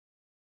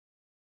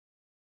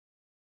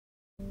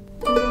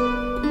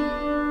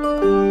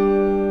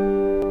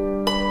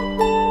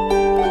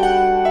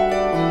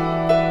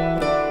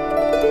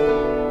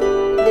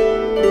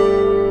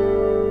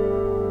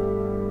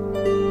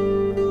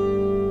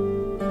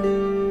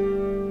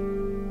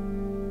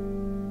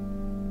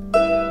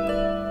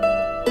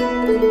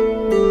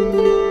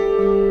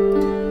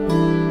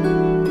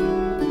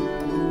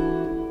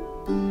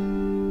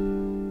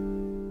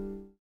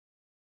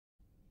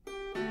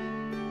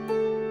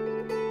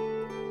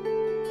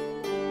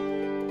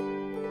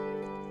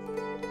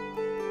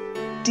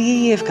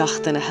Díobh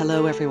gach and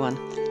hello everyone.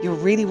 You're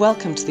really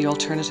welcome to the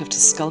alternative to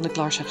Scoil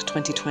gCláirseach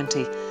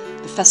 2020,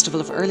 the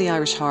festival of early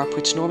Irish harp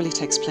which normally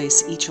takes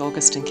place each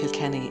August in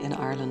Kilkenny in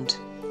Ireland.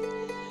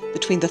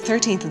 Between the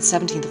 13th and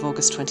 17th of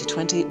August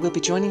 2020, we'll be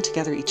joining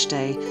together each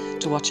day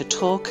to watch a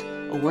talk,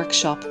 a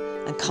workshop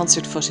and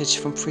concert footage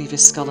from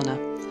previous Scoilna.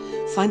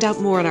 Find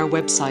out more on our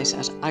website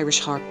at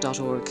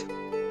irishharp.org.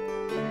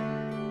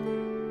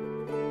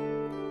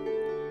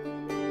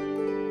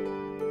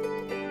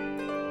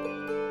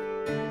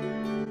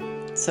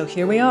 So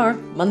here we are,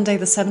 Monday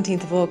the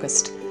 17th of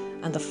August,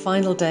 and the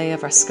final day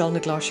of our Scoil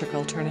gCláirseach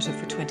alternative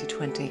for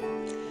 2020.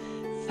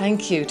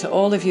 Thank you to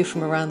all of you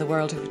from around the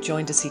world who have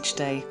joined us each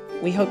day.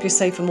 We hope you're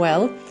safe and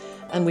well,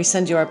 and we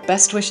send you our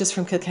best wishes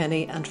from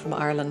Kilkenny and from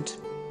Ireland.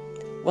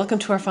 Welcome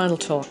to our final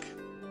talk.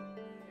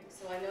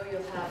 So I know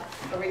you'll have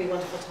a really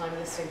wonderful time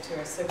listening to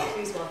her, so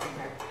please welcome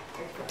her.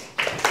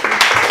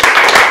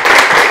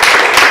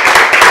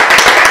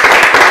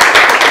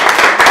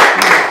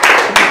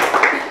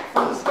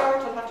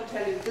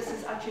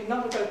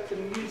 Not about the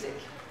music.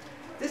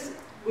 This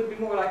would be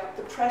more like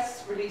the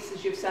press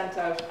releases you've sent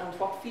out and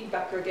what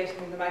feedback you're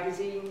getting in the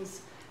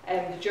magazines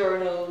and the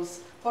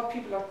journals, what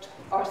people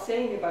are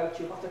saying about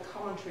you, what the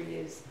commentary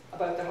is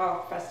about the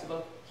Harp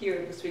Festival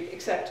here this week,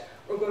 except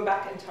we're going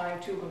back in time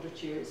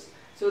 200 years.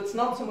 So it's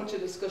not so much a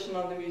discussion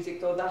on the music,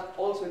 though that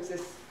also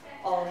exists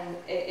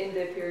in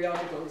the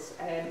periodicals.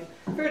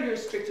 Fairly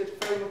restricted,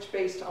 very much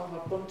based on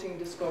what Bunting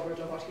discovered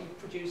and what he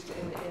produced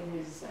in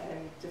his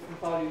different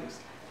volumes.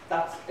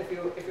 That's, if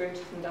you're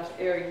interested in that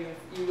area,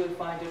 you will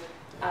find it.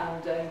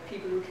 And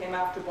people who came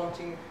after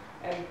Bunting,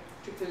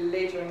 particularly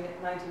later in the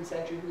 19th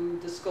century, who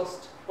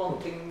discussed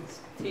Bunting's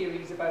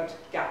theories about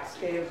gap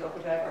scales or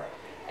whatever.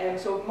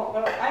 So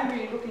what I'm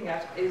really looking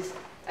at is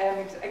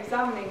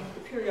examining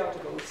the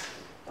periodicals.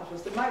 That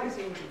was the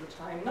magazines of the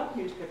time, not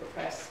newspaper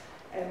press,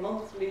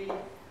 monthly,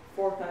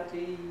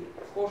 fortnightly,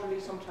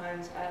 quarterly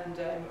sometimes, and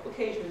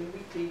occasionally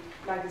weekly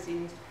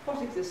magazines, what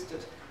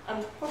existed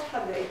and what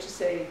had they to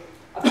say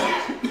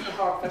about the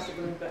Harp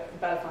Festival in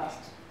Belfast,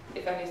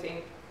 if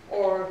anything,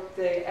 or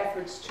the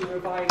efforts to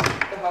revive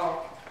the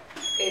harp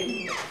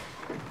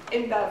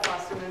in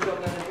Belfast and in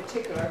Dublin in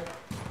particular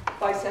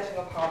by setting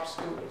up harp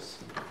schools.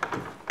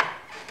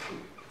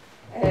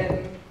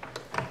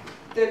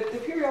 The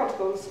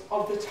periodicals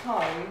of the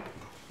time,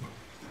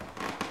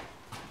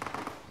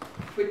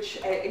 which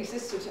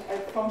existed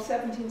from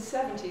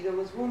 1770, there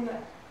was one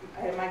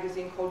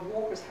magazine called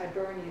Walker's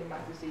Hibernian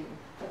magazine.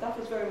 Now that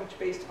was very much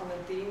based on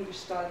the English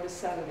style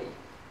miscellany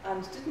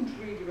and didn't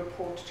really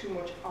report too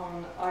much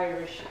on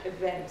Irish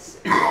events.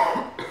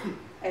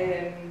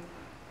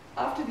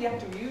 After the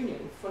Act of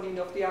Union, funny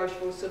enough, the Irish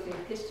vote suddenly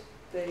hit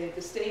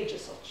the stage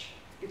as such,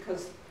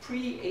 because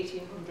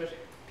pre-1800,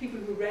 people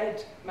who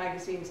read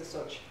magazines as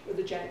such were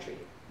the gentry,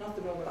 not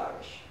the normal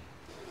Irish.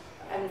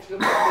 And if you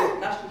look at the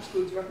national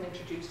schools weren't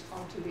introduced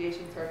until the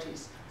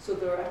 1830s, so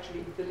there were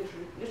actually the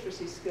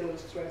literacy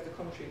skills throughout the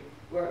country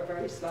were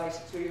very slight.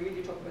 So you're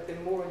really talking about the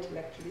more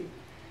intellectually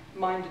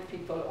minded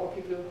people, or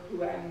people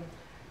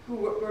who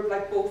were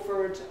like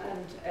Beaufort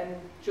and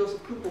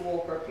Joseph Cooper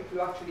Walker, people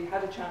who actually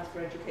had a chance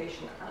for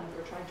education and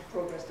were trying to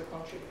progress the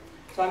country.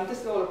 So this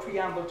is all a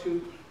preamble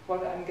to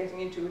what I'm getting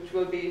into, which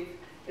will be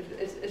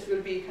it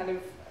will be kind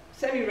of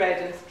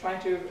semi-read and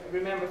trying to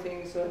remember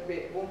things, so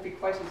it won't be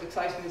quite as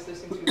exciting as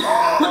listening to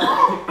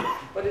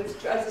but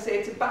it's, as I say,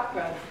 it's a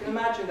background. You can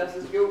imagine that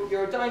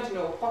you're dying to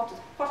know what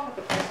had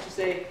the press to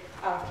say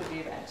after the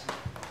event.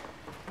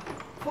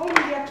 Following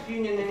the Act of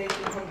Union in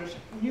 1800,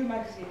 new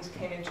magazines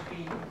came into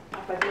being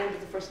by the end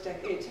of the first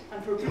decade,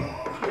 and for a brief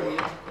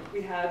period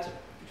we had,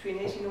 between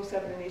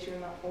 1807 and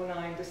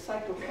 1809, the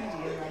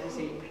Cyclopedia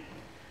magazine.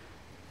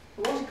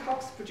 Walter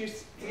Cox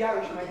produced the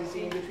Irish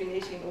magazine between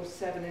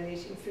 1807 and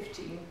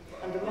 1815,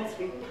 and the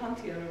monthly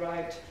Pantheon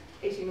arrived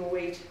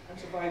 1808 and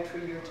survived for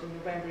a year till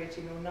November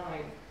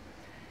 1809.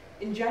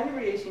 In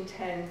January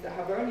 1810, the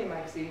Hibernian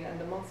magazine and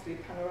the monthly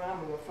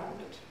Panorama were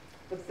founded,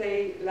 but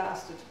they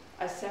lasted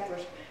as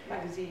separate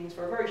magazines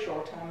for a very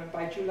short time, and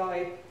by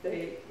July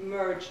they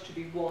merged to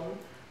be one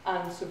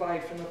and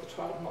survived for another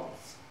 12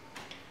 months.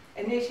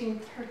 In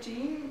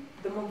 1813,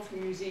 the Monthly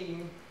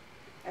Museum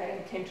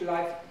came to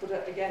life, but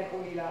again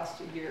only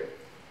lasted a year.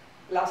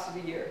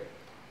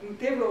 And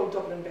they were all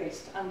Dublin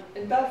based, and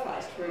in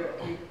Belfast, where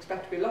you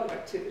expect to be a lot of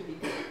activity,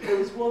 there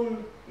was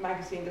one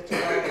magazine that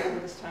survived over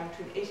this time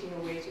between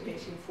 1808 and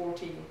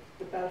 1814,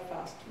 the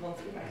Belfast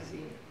Monthly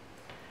magazine.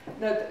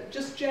 Now,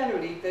 just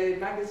generally, the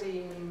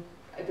magazine,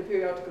 the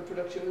periodical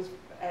production was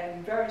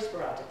very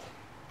sporadic.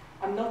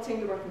 I'm not saying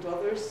there weren't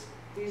others.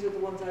 These are the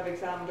ones I've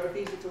examined, or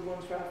these are the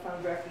ones where I've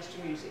found reference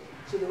to music.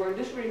 So there were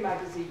literary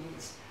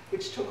magazines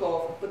which took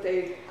off, but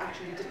they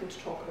actually didn't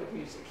talk about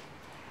music.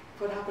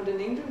 What happened in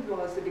England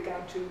was they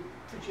began to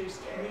produce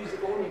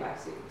music-only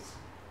magazines,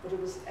 but it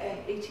was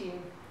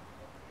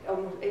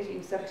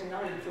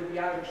 1879 before the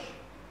Irish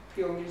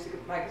pure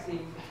music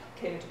magazine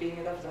came into being,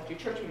 and that was actually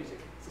church music.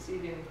 the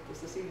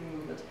Sicilian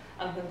movement,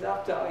 and when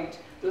that died,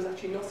 there was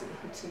actually nothing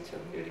until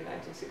nearly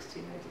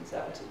 1960,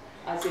 1970,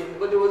 as in,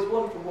 well, there was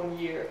one for 1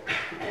 year,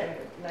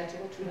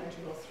 1902,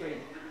 1903,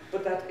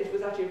 but that it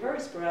was actually very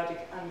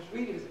sporadic, and it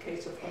really was a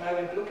case of when I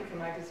went looking for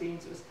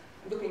magazines, it was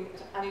looking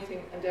at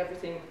anything and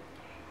everything,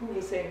 who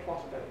was saying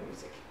what about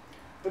music.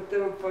 But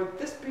for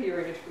this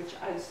period, which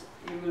as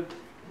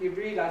you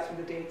realise from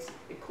the dates,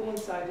 it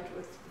coincided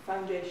with the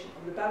foundation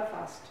of the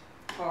Belfast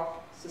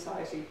Harp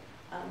Society,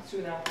 and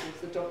soon afterwards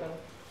the Dublin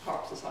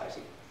Harp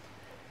Society.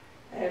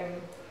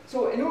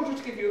 So in order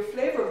to give you a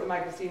flavour of the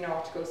magazine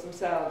articles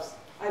themselves,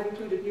 I've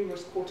included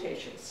numerous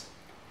quotations.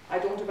 I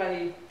don't have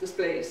any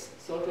displays,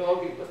 so it'll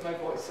all be with my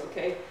voice,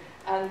 okay?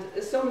 And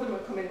some of them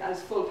have come in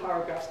as full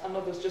paragraphs, and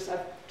others just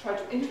I've tried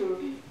to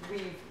interweave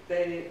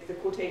the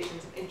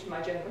quotations into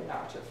my general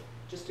narrative,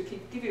 just to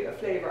give you a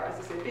flavour, as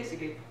I say,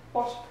 basically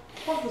what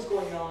was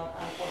going on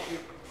and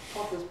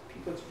what was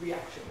people's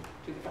reaction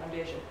to the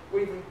foundation, or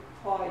even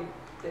why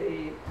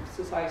the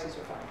societies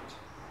were founded.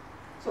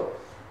 So,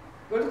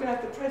 we're looking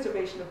at the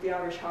preservation of the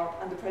Irish harp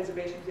and the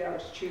preservation of the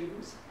Irish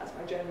tunes as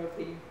my general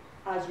theme,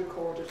 as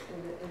recorded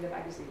in the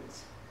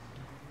magazines.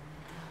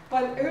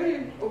 While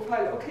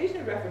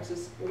occasional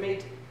references were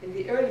made in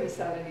the early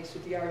miscellanies to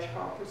the Irish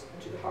harpers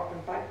and to the harp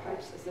and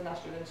bagpipes as the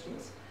national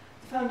instruments,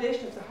 the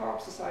foundation of the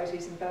harp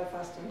societies in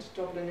Belfast and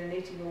Dublin in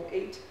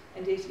 1808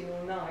 and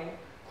 1809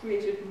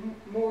 created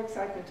more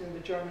excitement in the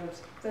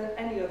journals than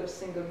any other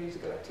single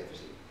musical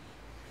activity.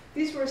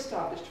 These were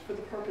established for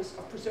the purpose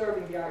of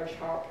preserving the Irish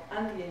harp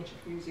and the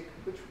ancient music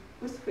with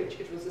which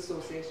it was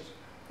associated,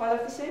 while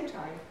at the same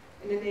time,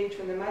 in an age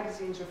when the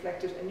magazines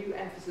reflected a new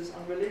emphasis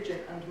on religion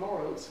and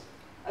morals,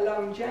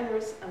 allowing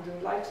generous and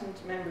enlightened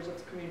members of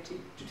the community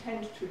to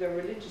tend to their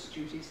religious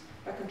duties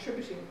by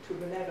contributing to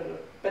a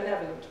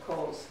benevolent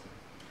cause.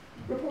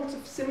 Reports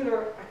of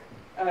similar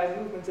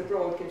movements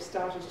abroad gave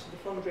status to the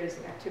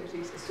fundraising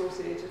activities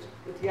associated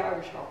with the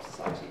Irish Harp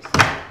Societies,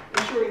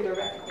 ensuring their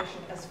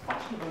recognition as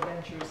fashionable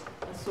ventures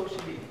and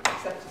socially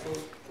acceptable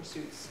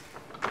pursuits.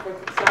 For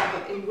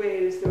example, in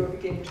Wales they were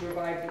beginning to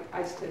revive the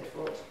Ite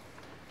O'Donovan,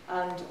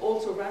 and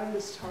also around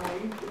this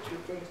time, which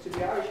would bring us to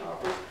the Irish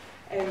harpers,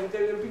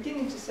 they were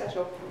beginning to set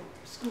up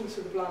schools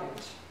for the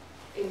blind.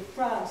 In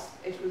France,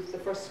 it was the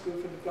first school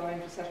for the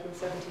blind was set up in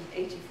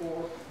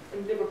 1784,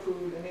 in Liverpool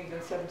in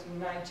England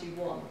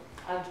 1791,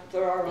 and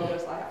there are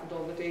others, I haven't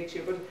all the dates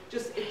here, but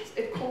just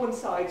it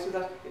coincides so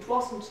that it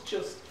wasn't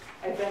just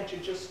a venture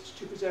just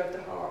to preserve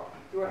the harp,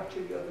 there were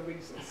actually other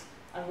reasons.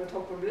 And we're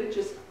talking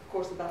religious, of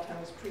course at that time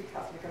was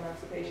pre-Catholic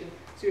emancipation,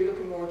 so you're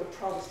looking more at the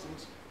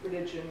Protestant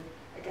religion,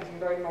 getting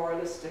very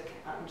moralistic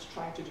and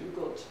trying to do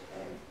good.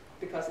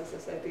 Because, as I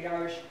said, the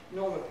Irish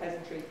normal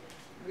peasantry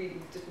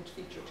really didn't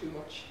feature too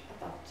much at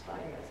that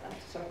time, and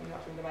certainly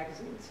not in the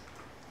magazines.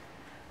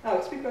 Now,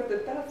 let's speak about the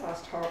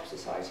Belfast Harp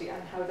Society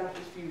and how that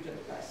was viewed in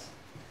the press.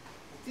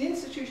 The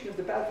institution of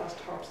the Belfast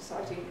Harp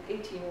Society in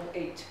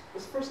 1808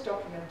 was first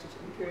documented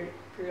in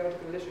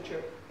periodical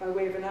literature by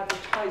way of an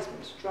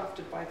advertisement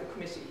drafted by the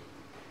committee.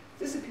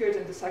 This appeared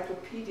in the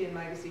Cyclopedian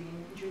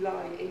magazine in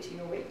July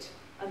 1808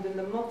 and in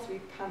the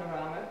monthly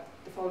Panorama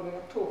the following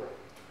October,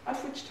 at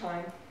which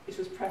time it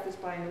was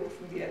prefaced by a note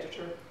from the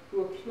editor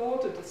who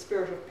applauded the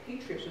spirit of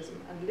patriotism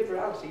and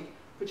liberality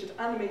which had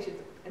animated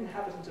the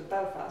inhabitants of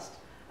Belfast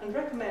and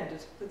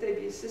recommended that they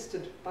be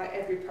assisted by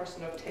every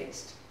person of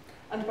taste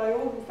and by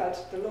all who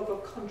felt the love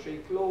of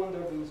country glow in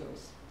their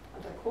bosoms.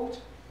 And I quote,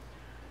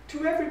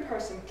 "To every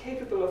person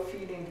capable of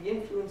feeling the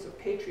influence of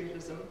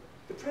patriotism,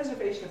 the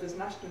preservation of his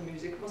national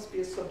music must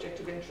be a subject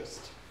of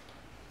interest.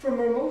 From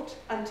remote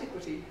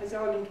antiquity has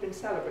Ireland been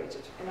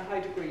celebrated in a high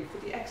degree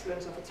for the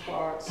excellence of its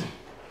bards,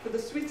 for the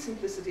sweet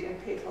simplicity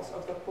and pathos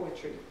of their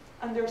poetry,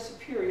 and their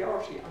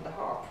superiority on the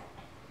harp.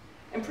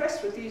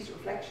 Impressed with these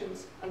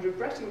reflections, and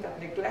regretting that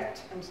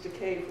neglect and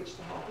decay which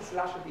the harp has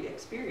latterly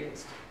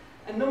experienced,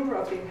 a number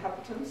of the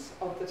inhabitants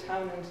of the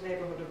town and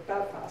neighbourhood of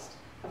Belfast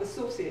have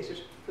associated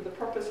for the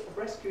purpose of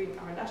rescuing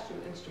our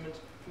national instrument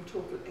from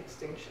total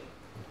extinction."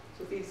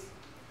 So these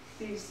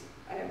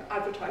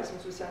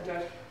advertisements were sent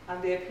out,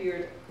 and they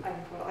appeared, and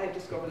what I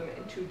discovered them,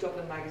 in 2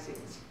 Dublin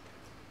magazines.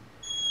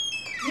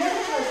 The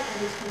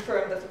advertisements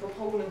confirmed that the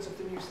proponents of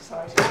the new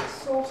society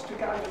sought to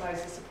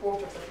galvanise the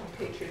support of their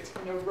compatriots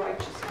in a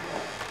righteous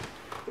way.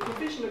 The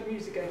provision of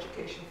music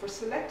education for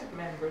selected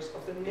members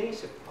of the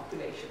native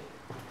population,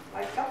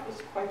 that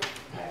was quite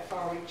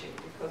far-reaching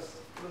because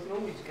there was no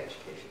music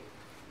education.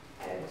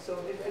 So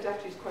it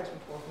actually is quite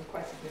important,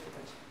 quite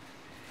significant.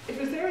 It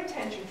was their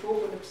intention to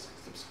open a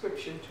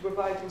subscription to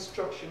provide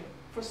instruction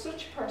for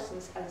such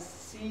persons as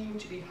seem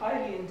to be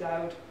highly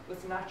endowed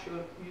with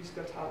natural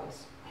musical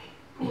talents,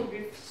 who would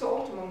be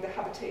sought among the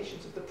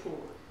habitations of the poor.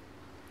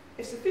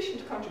 If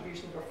sufficient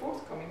contributions were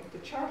forthcoming, the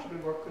charitable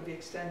work could be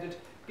extended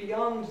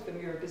beyond the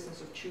mere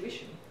business of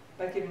tuition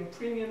by giving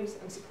premiums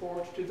and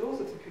support to those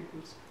of the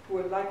pupils who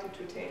were likely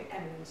to attain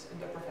eminence in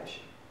their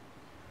profession.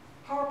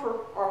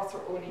 Harper Arthur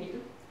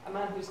O'Neill, a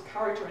man whose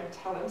character and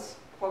talents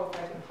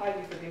qualified him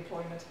highly for the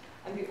employment,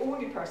 and the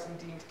only person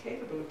deemed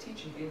capable of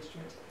teaching the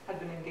instrument, had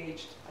been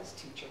engaged as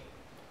teacher.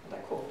 and I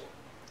quote,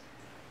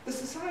 "The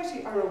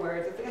Society are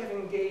aware that they have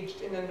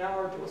engaged in an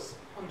arduous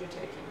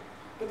undertaking,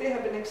 but they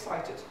have been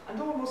excited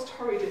and almost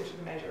hurried into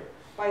the measure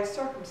by a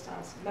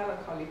circumstance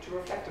melancholy to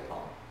reflect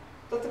upon,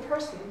 that the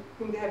person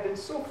whom they have been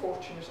so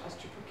fortunate as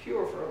to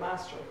procure for a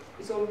master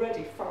is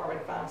already far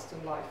advanced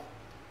in life,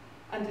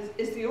 and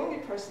is the only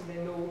person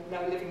they know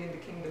now living in the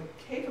kingdom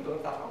capable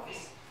of that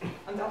office,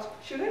 and that,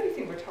 should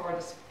anything retard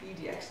the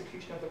speedy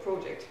execution of the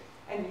project,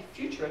 any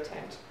future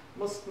attempt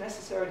must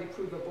necessarily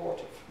prove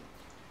abortive.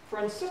 For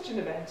in such an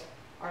event,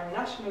 our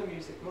national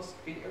music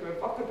must be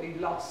irrevocably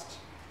lost,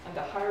 and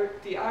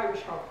the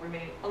Irish harp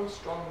remain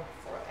unstrung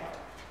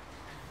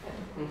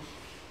forever."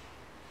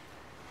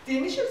 The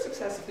initial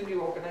success of the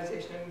new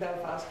organisation in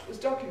Belfast was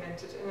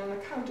documented in an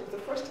account of the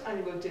first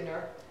annual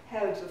dinner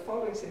held the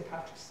following St.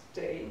 Patrick's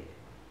Day,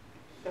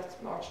 that's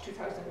March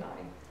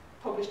 2009,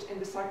 published in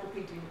the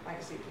Cyclopedia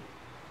magazine.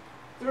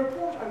 The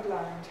report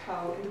outlined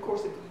how, in the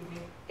course of the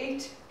evening,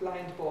 8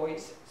 blind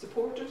boys,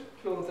 supported,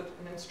 clothed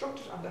and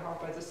instructed on the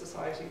harp by the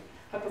Society,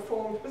 had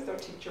performed with their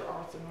teacher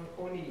Arthur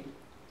O'Neill.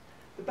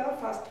 The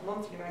Belfast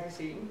Monthly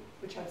magazine,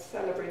 which had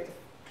celebrated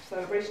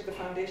the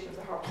foundation of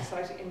the Harp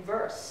Society in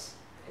verse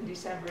in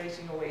December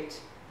 1808,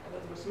 and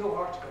there was no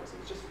articles, it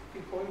was just a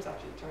few poems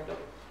actually turned up.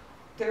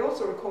 They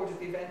also recorded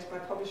the event by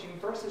publishing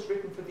verses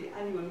written for the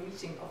annual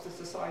meeting of the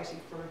Society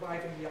for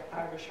reviving the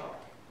Irish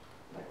harp.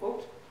 And I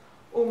quote,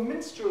 "O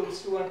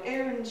minstrels who on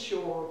Erin's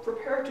shore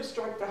prepare to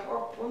strike the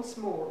harp once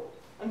more,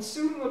 and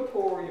soon will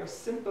pour your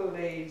simple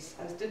lays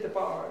as did the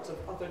bards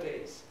of other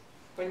days.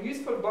 When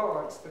youthful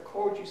bards the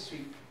chord you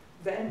sweep,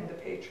 then the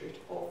patriot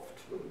oft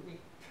will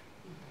weep."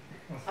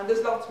 And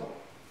there's lots more.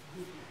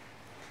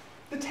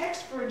 The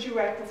text for a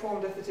duet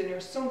performed at the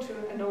dinner, sung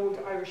to an old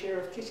Irish air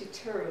of Kitty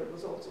Tyrrell,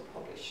 was also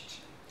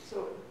published.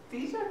 So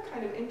these are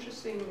kind of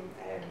interesting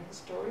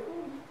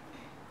historical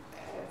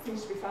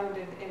things to be found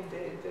in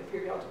the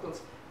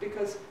periodicals,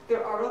 because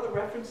there are other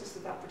references to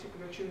that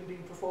particular tune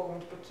being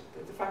performed,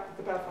 but the fact that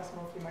the Belfast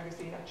Monthly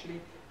magazine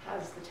actually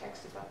has the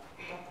text of that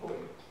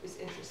poem is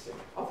interesting,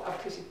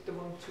 of Kitty, the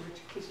one to which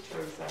Kitty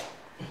Tyrrell said.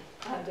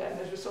 And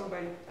it was sung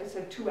by, I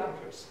said, 2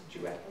 amateurs,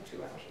 duet by 2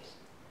 amateurs.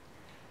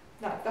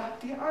 Now,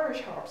 the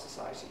Irish Harp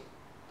Society,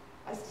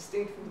 as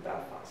distinct from the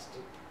Belfast.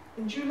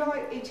 In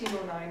July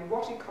 1809,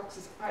 Wattie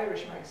Cox's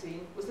Irish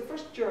magazine was the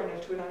first journal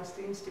to announce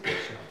the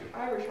instigation of the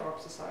Irish Harp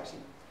Society,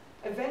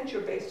 a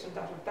venture based on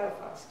that of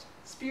Belfast,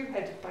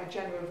 spearheaded by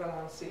General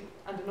Vallancey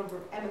and a number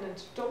of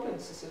eminent Dublin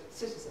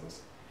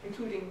citizens,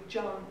 including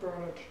John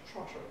Bernard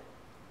Trotter,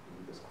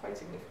 who was quite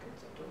significant.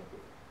 I don't know if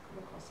we've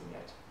come across him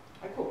yet.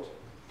 I quote,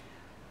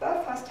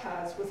 "Belfast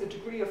has, with a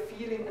degree of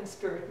feeling and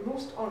spirit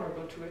most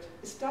honourable to it,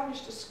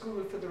 established a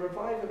school for the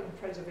revival and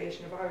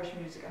preservation of Irish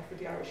music and for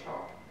the Irish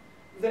harp.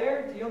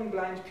 There the young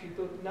blind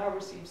pupil now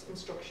receives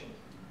instruction,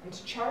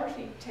 and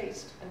charity,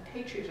 taste and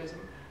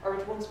patriotism are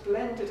at once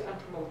blended and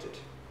promoted.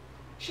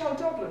 Shall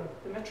Dublin,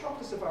 the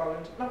metropolis of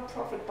Ireland, not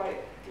profit by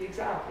the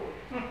example,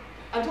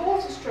 and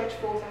also stretch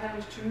forth a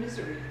hand to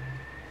misery,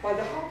 while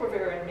the harp of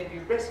Erin may be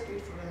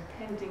rescued from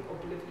impending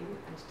oblivion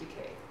and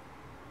decay?"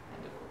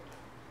 End of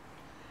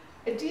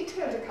quote. A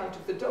detailed account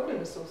of the Dublin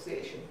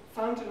Association,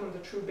 founded on the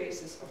true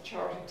basis of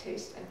charity,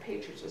 taste and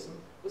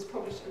patriotism, was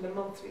published in the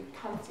monthly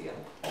Pantheon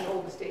in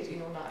August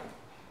 1809.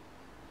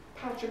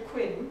 Patrick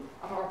Quinn,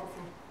 a harper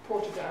from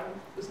Portadown,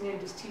 was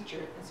named as teacher,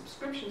 and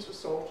subscriptions were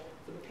sought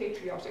for the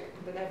patriotic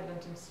and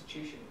benevolent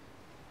institution.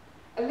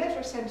 A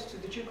letter sent to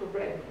the Duke of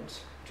Redmond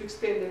to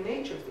explain the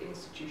nature of the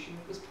institution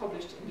was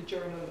published in the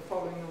Journal the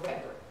following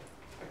November.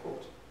 I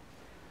quote,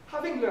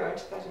 "Having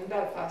learnt that in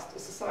Belfast a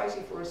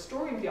society for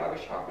restoring the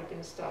Irish harp had been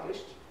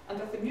established, and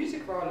that the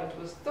music of Ireland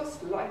was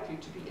thus likely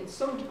to be in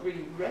some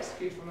degree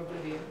rescued from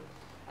oblivion,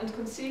 and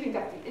conceiving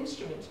that the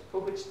instrument for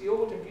which the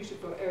old and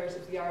beautiful airs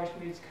of the Irish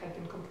music had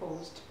been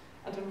composed,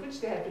 and on which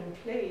they had been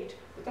played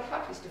with the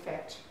happiest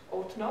effect,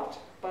 ought not,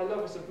 by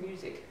lovers of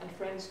music and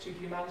friends to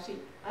humanity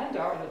and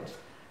Ireland,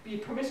 be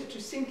permitted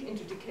to sink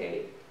into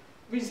decay,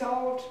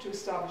 resolved to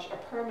establish a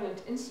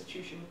permanent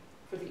institution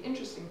for the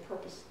interesting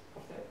purpose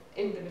of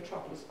in the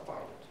metropolis of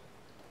Ireland."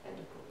 End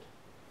of quote.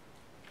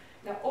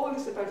 Now, all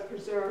this about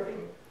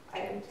preserving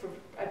and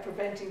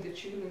preventing the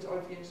tunes or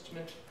the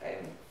instrument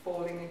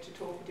falling into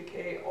total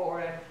decay,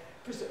 or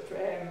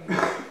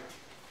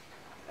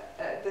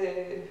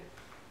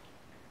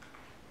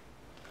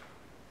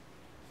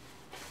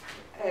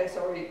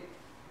sorry,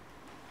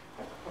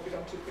 I've probably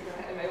gone too quick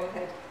in my own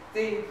head.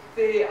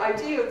 The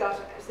idea that,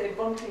 say,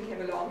 Bunting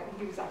came along and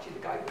he was actually the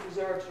guy who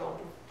preserved it all,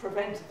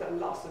 prevented the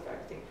loss of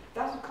everything,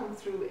 that had come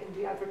through in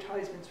the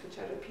advertisements which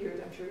had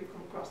appeared, I'm sure you've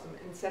come across them,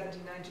 in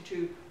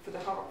 1792 for the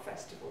Harp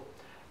Festival.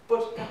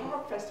 But the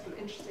Harp Festival,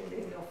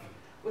 interestingly enough,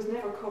 was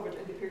never covered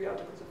in the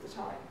periodicals of the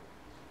time.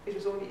 It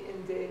was only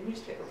in the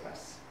newspaper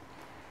press.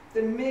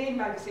 The main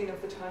magazine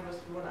of the time was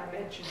the one I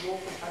mentioned,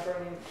 Walker's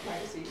Hibernian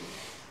magazine.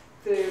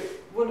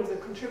 One of the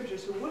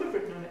contributors who would have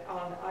written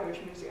on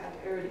Irish music and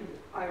early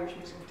Irish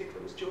music in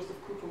particular was Joseph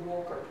Cooper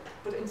Walker.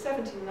 But in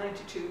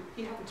 1792,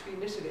 he happened to be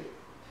in Italy.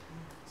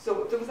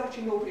 So there was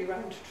actually nobody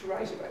around to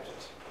write about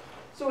it.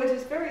 So it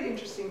is very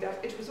interesting that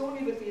it was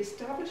only with the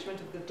establishment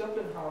of the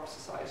Dublin Harp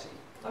Society,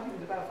 not even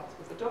the Belfast,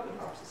 but the Dublin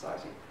Harp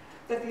Society,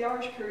 that the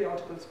Irish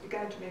periodicals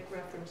began to make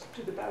reference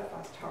to the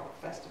Belfast Harp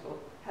Festival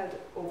held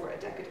over a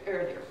decade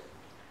earlier.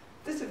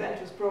 This event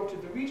was brought to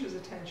the reader's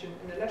attention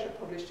in a letter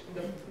published in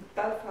the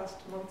Belfast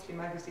Monthly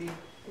magazine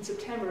in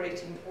September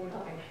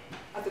 1809,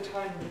 at the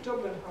time when the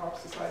Dublin Harp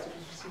Society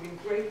was receiving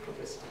great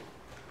publicity.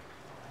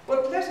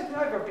 But let it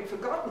never be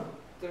forgotten,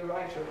 the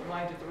writer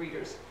reminded the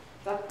readers,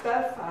 that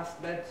Belfast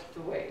led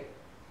the way,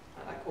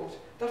 and I quote,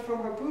 that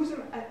from her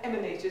bosom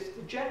emanated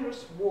the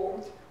generous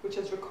warmth which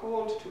has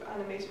recalled to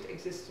animated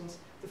existence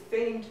the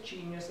famed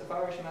genius of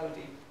Irish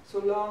melody, so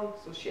long,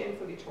 so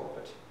shamefully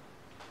torpid.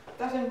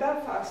 That in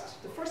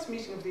Belfast, the first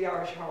meeting of the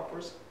Irish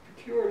harpers,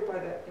 procured by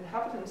the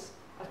inhabitants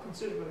at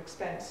considerable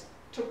expense,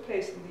 took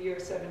place in the year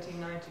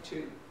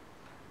 1792.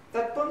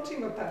 That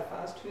Bunting of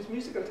Belfast, whose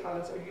musical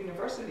talents are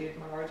universally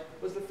admired,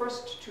 was the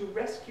first to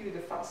rescue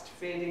the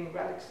fast-fading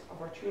relics of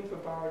our tuneful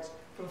bards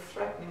from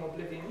threatening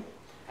oblivion,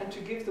 and to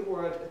give the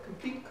world a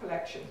complete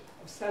collection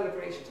of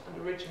celebrated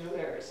and original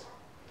airs.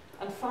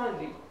 And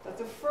finally, that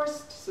the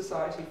first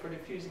society for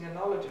diffusing a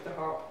knowledge of the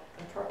harp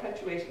and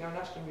perpetuating our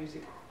national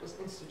music was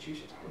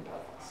instituted in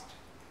Belfast.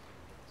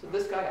 So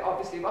this guy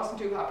obviously wasn't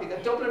too happy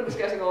that Dublin was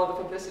getting all the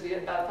publicity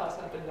and Belfast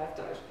had been left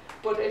out.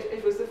 But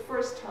it was the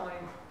first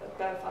time that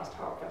Belfast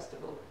Harp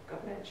Festival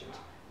got mentioned.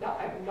 Now,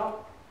 I'm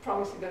not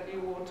promising that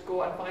you won't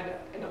go and find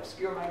an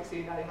obscure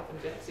magazine I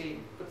haven't yet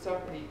seen, but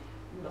certainly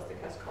nothing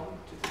has come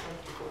to the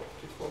front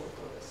before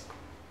this.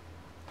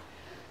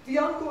 The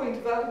ongoing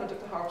development of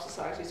the Harp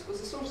Societies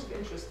was a source of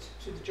interest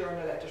to the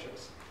journal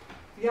editors.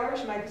 The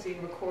Irish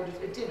magazine recorded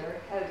a dinner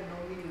held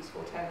in O'Neill's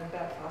Hotel in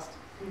Belfast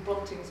in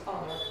Bunting's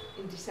honour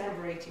in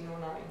December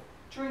 1809,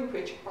 during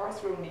which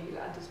Arthur O'Neill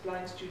and his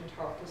blind student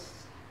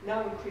harpists,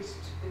 now increased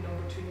in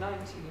number to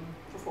 19,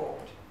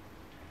 performed.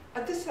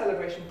 At this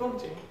celebration,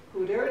 Bunting,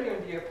 who had earlier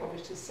in the year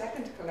published his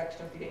second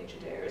collection of the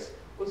ancient airs,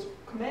 was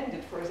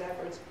commended for his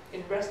efforts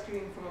in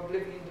rescuing from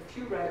oblivion the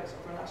few relics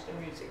of our national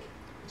music,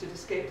 which had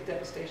escaped the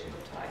devastations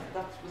of time.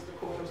 That was the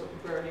quote I was looking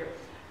for earlier.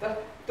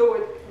 That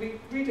though we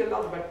read a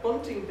lot about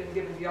Bunting being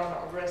given the honour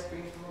of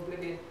rescuing from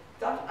oblivion,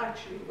 that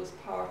actually was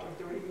part of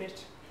the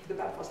remit of the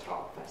Belfast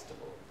Harp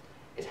Festival.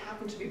 It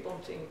happened to be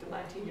Bunting, the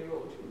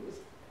 19-year-old, who was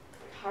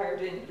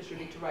hired in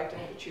literally to write down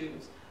the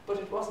tunes, but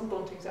it wasn't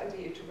Bunting's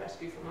idea to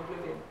rescue from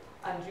oblivion.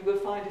 And you will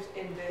find it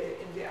in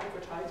the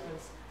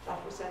advertisements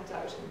that were sent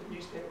out in the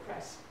newspaper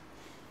press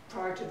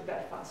prior to the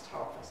Belfast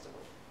Harp Festival.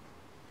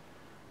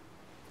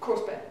 Of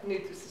course,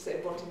 needless to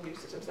say, Bunting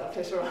used it himself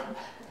later on,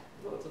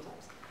 loads of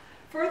times.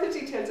 Further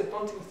details of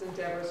Bunting's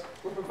endeavours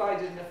were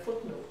provided in a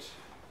footnote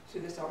to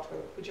this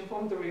article, which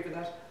informed the reader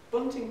that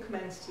Bunting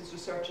commenced his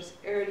researches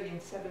early in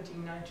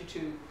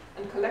 1792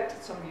 and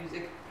collected some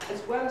music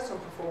as well as some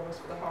performance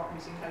for the harp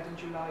meeting held in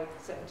July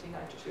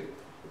 1792,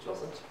 which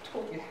wasn't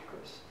totally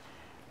accurate.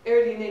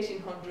 Early in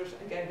 1800,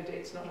 again the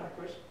date's not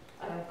accurate,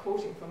 and I'm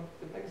quoting from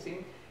the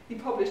magazine, he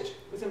published,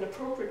 with an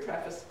appropriate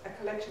preface, a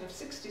collection of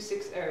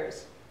 66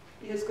 airs.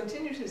 He has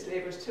continued his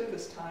labours till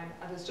this time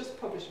and has just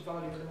published a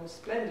volume in the most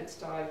splendid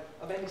style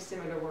of any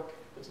similar work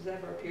that has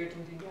ever appeared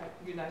in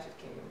the United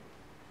Kingdom.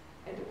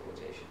 End of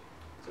quotation.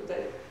 So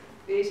the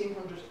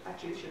 1800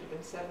 actually should have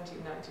been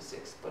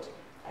 1796, but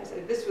I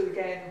say this was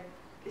again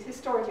is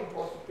historically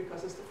important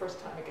because it's the first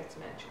time it gets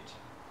mentioned.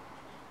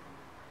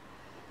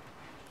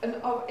 And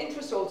of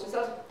interest also is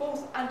that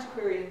both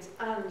antiquarians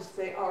and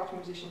the art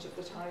musicians of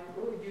the time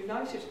were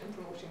united in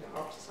promoting the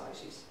harp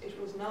societies. It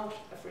was not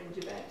a fringe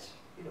event.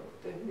 You know,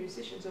 the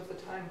musicians of the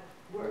time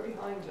were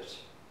behind it.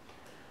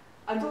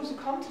 And those who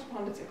commented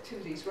upon its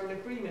activities were in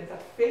agreement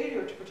that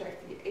failure to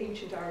protect the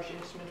ancient Irish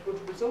instrument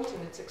would result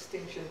in its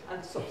extinction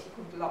and the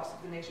subsequent loss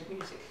of the native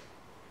music.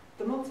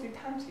 The monthly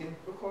Pantheon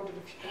recorded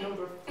a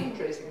number of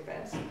fundraising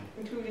events,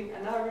 including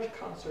an Irish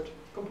concert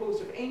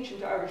composed of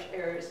ancient Irish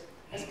airs,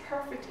 as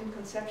perfect in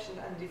conception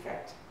and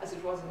effect as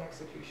it was in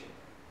execution.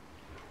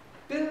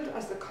 Billed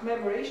as the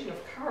commemoration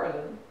of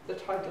Caroline, the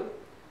title,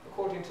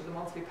 according to the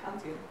monthly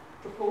Pantheon,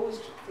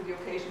 proposed for the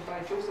occasion by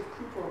Joseph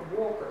Cooper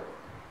Walker,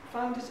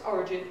 found its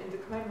origin in the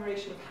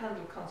commemoration of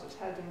Handel concerts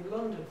held in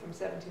London from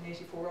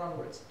 1784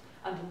 onwards,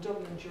 and in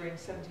Dublin during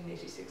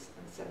 1786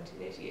 and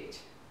 1788.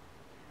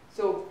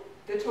 So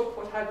they took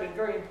what had been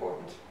very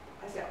important,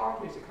 as the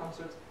art music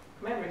concerts,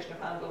 commemoration of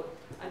Handel,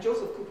 and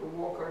Joseph Cooper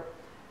Walker,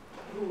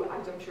 who,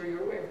 as I'm sure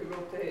you're aware, who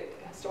wrote the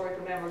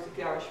historical memoirs of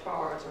the Irish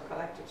bards, or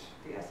collected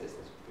the essays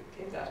that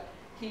became that,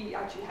 he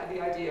actually had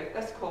the idea,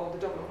 let's call the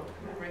Dublin one the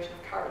commemoration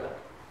of Caroline.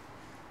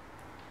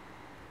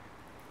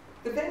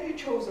 The venue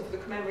chosen for the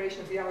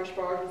commemoration of the Irish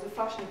bard was a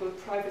fashionable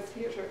private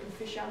theatre in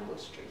Fishamble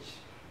Street,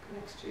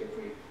 next to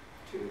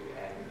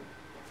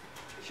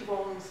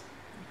Siobhan's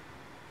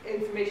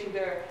information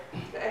there.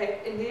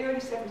 In the early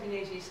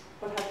 1780s,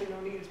 what had been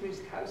O'Neill's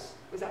Music House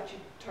was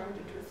actually turned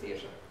into a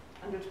theatre,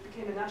 and it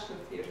became a national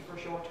theatre for a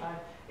short time.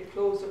 It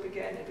closed up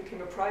again, it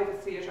became a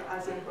private theatre,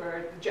 as in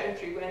where the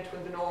gentry went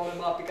when the normal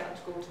mob began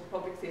to go to the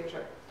public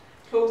theatre.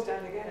 Closed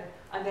down again,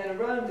 and then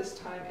around this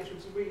time it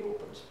was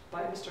reopened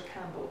by Mr.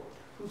 Campbell,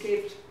 who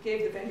gave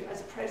the venue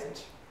as a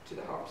present to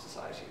the Harp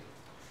Society.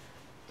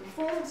 The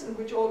performance, in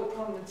which all the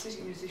prominent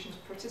city musicians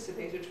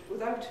participated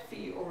without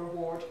fee or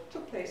reward,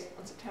 took place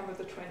on September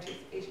the 20th,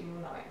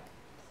 1809.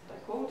 And I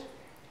quote,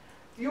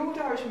 "The old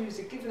Irish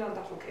music given on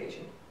that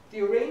occasion,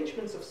 the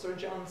arrangements of Sir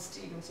John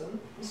Stevenson,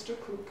 Mr.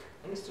 Cook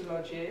and Mr.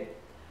 Laudier,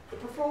 the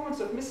performance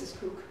of Mrs.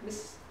 Cook,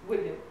 Miss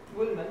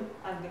Wilman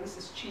and the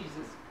Mrs.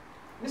 Cheeses,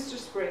 Mr.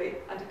 Spray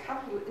and a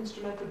capital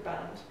instrumental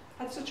band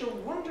had such a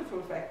wonderful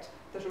effect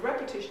that a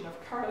repetition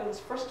of Carolan's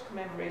first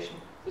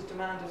commemoration was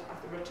demanded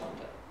at the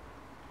Rotunda."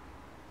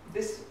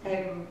 This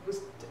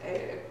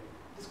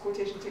this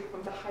quotation taken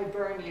from the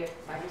Hibernia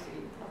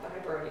magazine, not the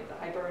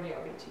Hibernia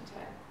of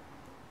 1810.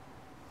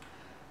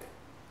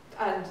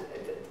 And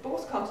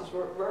both concerts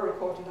were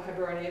recorded in the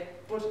Hibernia,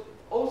 but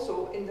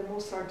also in the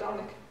most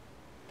sardonic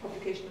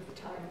publication of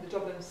the time, the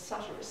Dublin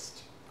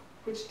Satirist,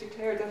 which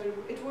declared that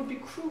it would be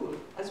cruel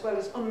as well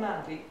as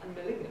unmanly and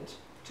malignant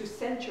to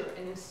censure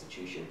an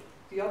institution,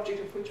 the object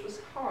of which was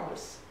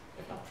harmless,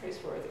 if not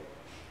praiseworthy.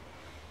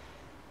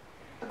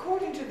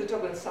 According to the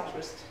Dublin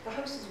Satirist, the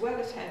house is well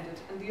attended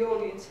and the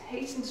audience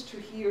hastens to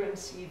hear and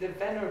see the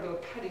venerable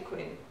Paddy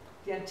Quinn,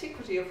 the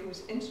antiquity of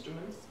whose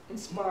instruments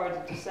inspired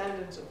the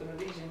descendants of the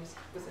Milesians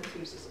with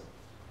enthusiasm.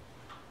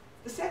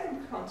 The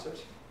second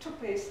concert took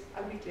place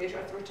a week later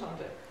at the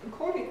Rotunda, and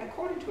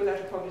according to a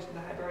letter published in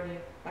the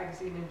Hibernia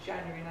magazine in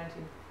January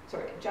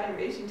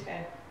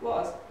 1810,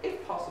 was,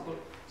 if possible,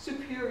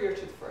 superior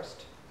to the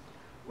first,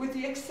 with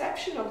the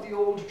exception of the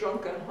old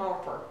drunken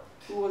Harper,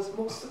 who was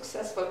most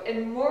successful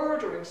in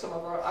murdering some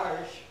of our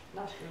Irish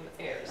national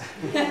airs.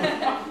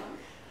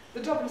 The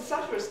Dublin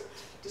Satirist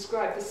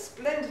described the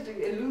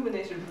splendidly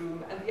illuminated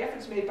room and the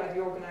efforts made by the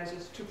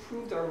organisers to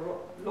prove their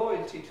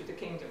loyalty to the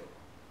kingdom.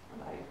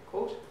 And I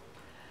quote,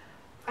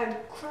 "And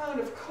crown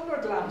of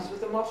coloured lamps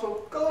with the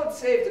motto, 'God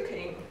save the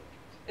King,'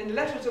 in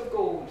letters of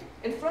gold,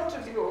 in front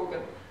of the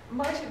organ,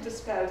 might have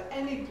dispelled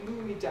any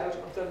gloomy doubt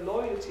of the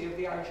loyalty of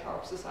the Irish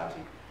Harp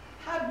Society,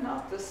 had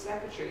not the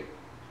secretary,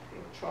 I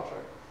think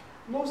Trotter,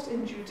 most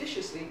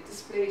injudiciously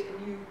displayed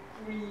a new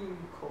green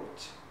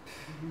coat.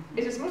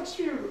 It is much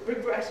to be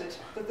regretted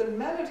that the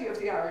melody of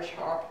the Irish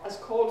harp, as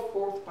called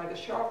forth by the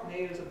sharp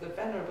nails of the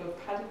venerable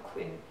Paddy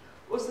Quinn,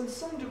 was in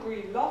some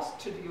degree lost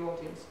to the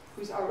audience,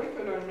 whose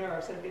auricular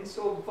nerves had been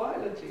so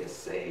violently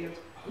assailed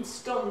and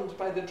stunned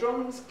by the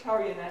drums,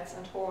 clarionets,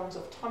 and horns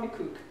of Tommy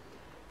Cook,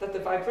 that the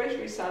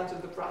vibratory sounds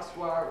of the brass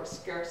wire were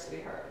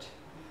scarcely heard."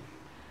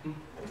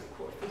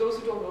 For those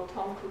who don't know,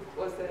 Tom Cook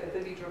was the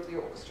leader of the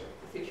orchestra,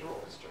 the theatre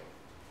orchestra.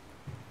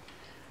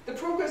 The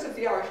progress of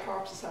the Irish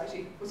Harp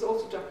Society was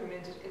also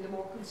documented in the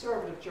more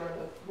conservative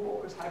journal,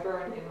 Walker's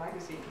Hibernian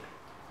magazine,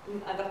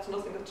 and that's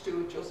nothing to do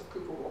with Joseph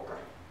Cooper Walker,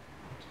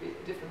 to be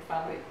a different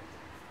family,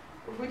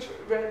 which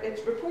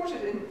it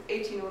reported in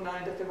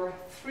 1809 that there were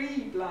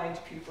 3 blind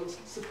pupils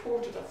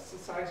supported at the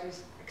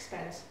Society's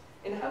expense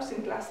in a house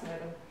in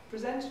Glasnevin,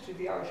 presented to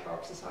the Irish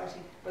Harp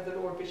Society by the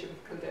Lord Bishop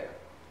of Kildare.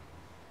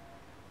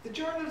 The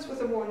journals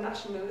with a more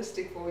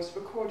nationalistic voice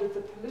recorded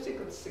the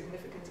political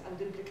significance and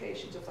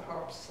implications of the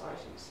Harp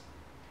Societies.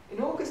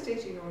 In August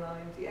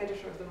 1809, the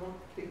editor of the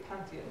monthly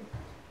Pantheon,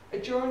 a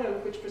journal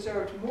which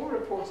preserved more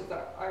reports of the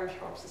Irish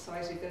Harp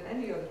Society than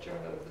any other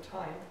journal of the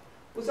time,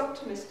 was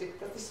optimistic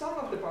that the Song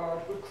of the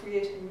Bard would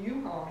create a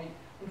new harmony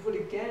and would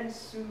again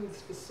soothe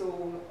the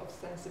soul of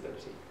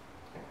sensibility.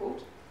 I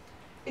quote,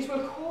 "It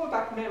will call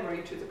back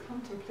memory to the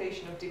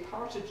contemplation of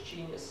departed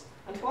genius,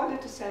 and while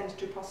it descends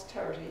to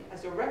posterity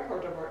as a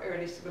record of our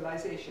early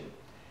civilization,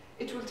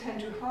 it will tend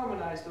to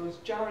harmonise those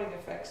jarring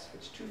effects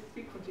which too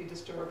frequently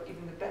disturb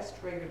even the best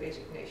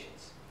regulated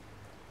nations."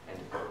 End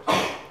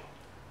quote.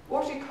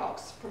 Watty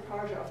Cox,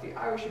 proprietor of the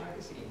Irish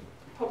magazine,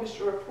 published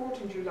a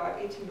report in July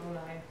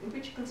 1809 in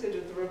which he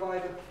considered the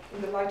revival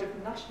in the light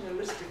of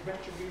nationalistic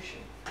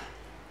retribution.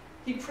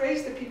 He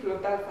praised the people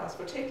of Belfast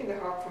for taking the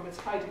harp from its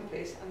hiding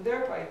place and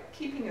thereby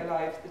keeping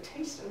alive the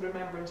taste and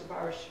remembrance of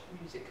Irish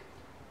music,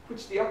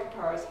 which the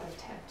occupiers had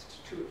attempted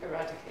to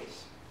eradicate.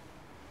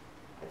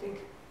 I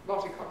think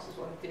Watty Cox was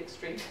one of the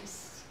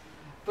extremists,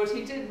 but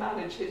he did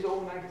manage his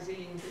own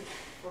magazine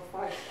from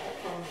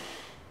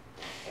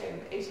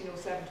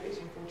 1807 to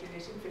 1814,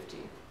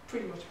 1815,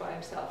 pretty much by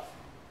himself.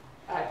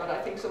 But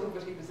I think some of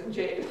it he was in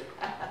jail.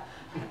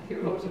 He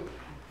wrote it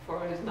for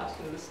his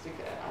nationalistic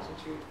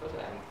attitude. But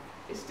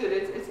it's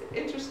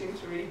interesting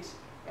to read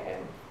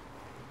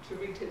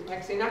his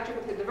magazine.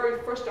 Actually, the very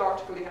first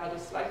article he had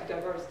is slightly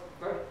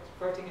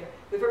diverting here.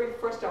 The very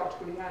first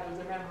article he had was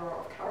a memoir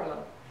of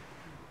Carolan.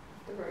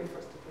 The very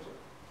first to put it.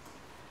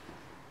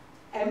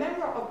 A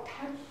memoir of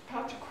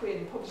Patrick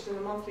Quinn, published in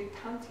the monthly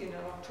Pantheon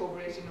in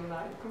October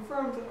 1809,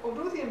 confirmed that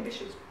although the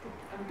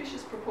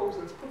ambitious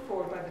proposals put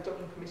forward by the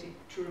Dublin Committee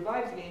to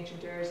revive the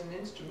ancient airs and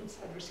instruments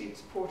had received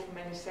support from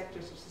many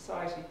sectors of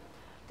society,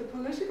 the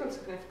political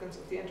significance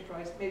of the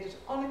enterprise made it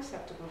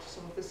unacceptable to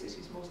some of the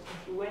city's most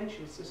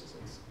influential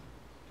citizens.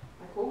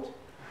 I quote,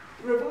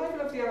 "The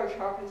revival of the Irish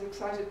harp has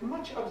excited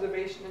much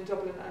observation in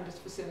Dublin and its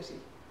vicinity.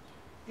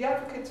 The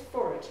advocates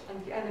for it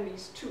and the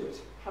enemies to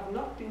it have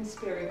not been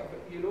sparing of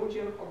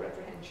eulogium or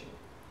reprehension.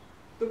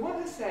 The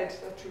one has said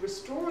that to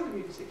restore the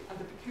music and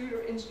the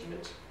peculiar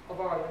instrument of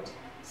Ireland,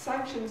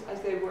 sanctioned as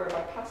they were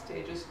by past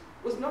ages,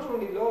 was not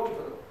only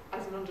laudable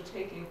as an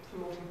undertaking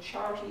promoting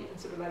charity and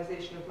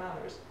civilization of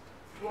manners,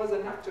 it was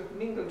an act of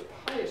mingled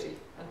piety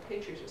and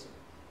patriotism.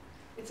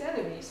 Its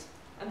enemies,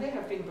 and they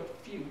have been but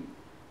few,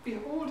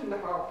 behold in the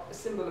harp a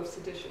symbol of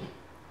sedition.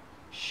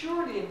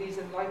 Surely in these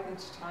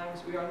enlightened times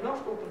we are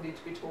not openly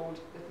to be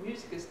told that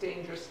music is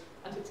dangerous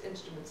and its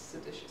instruments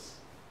seditious.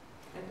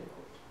 End of quote.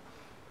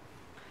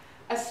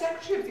 As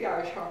Secretary of the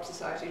Irish Harp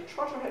Society,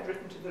 Trotter had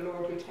written to the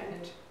Lord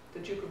Lieutenant,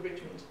 the Duke of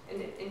Richmond,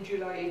 in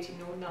July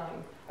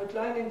 1809,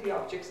 outlining the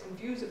objects and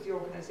views of the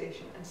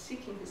organisation and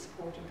seeking his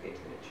support and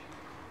patronage.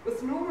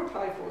 With no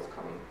reply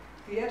forthcoming,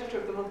 the editor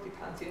of the Monthly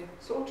Pantheon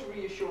sought to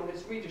reassure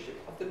his readership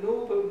of the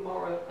noble,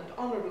 moral and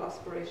honourable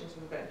aspirations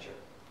of the venture.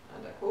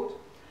 And I quote,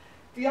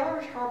 "The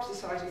Irish Harp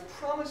Society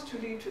promised to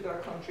leave to their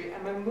country a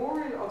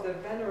memorial of their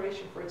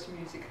veneration for its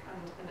music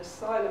and an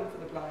asylum for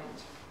the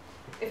blind.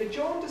 If a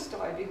jaundiced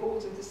eye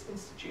beholds in this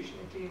institution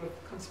a gleam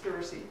of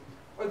conspiracy,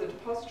 or the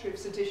depository of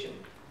sedition,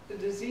 the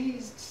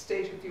diseased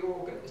state of the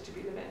organ is to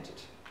be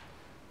lamented.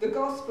 The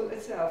gospel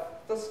itself,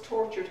 thus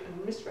tortured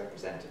and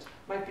misrepresented,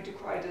 might be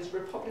decried as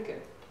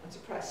republican and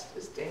suppressed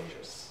as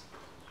dangerous."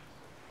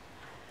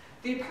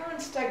 The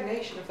apparent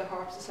stagnation of the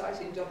Harp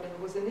Society in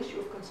Dublin was an issue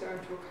of concern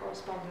to a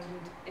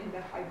correspondent in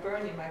the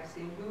Hibernian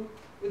magazine who,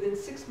 within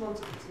 6 months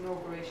of its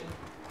inauguration,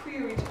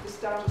 queried the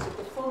status of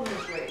the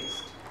funds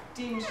raised,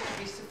 deemed to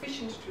be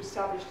sufficient to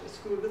establish a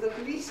school with at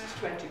least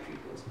 20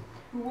 pupils,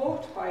 who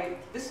ought by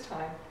this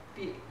time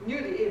be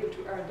nearly able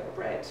to earn their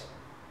bread.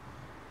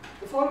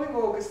 The following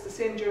August, the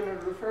same journal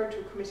referred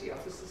to a committee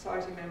of the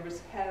society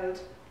members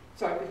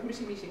the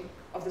committee meeting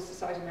of the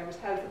society members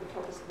held for the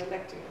purpose of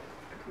electing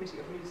a committee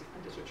of music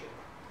and literature.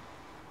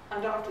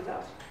 And after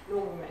that,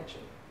 no more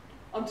mention,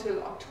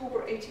 until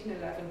October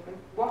 1811, when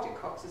Wattie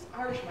Cox's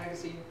Irish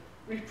magazine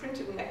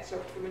reprinted an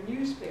excerpt from a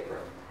newspaper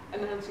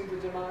announcing the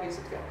demise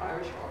of the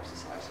Irish Harp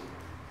Society.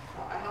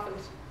 I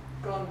haven't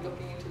gone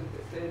looking into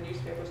the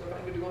newspaper, so if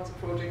anybody wants a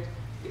project,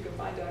 you can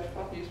find out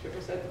what newspaper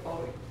said the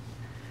following.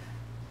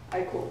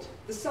 I quote,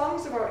 "The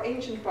songs of our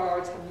ancient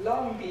bards have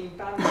long been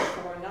banished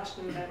from our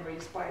national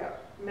memories by our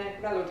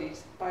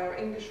melodies by our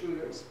English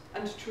rulers,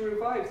 and to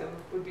revive them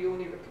would be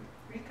only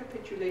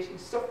recapitulating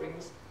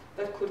sufferings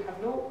that could have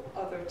no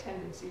other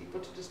tendency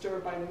but to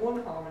disturb by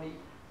one harmony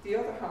the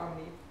other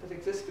harmony that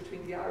exists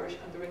between the Irish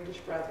and their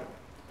English brethren.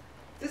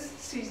 This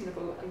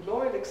seasonable and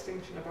loyal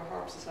extinction of our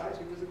Harp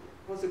Society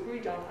was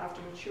agreed on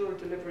after mature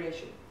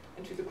deliberation,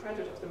 and to the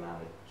credit of the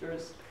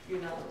managers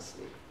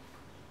unanimously."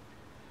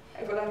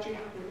 What actually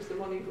happened was the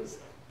money was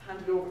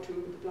handed over to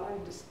the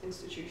blind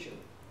institution,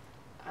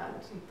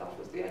 and that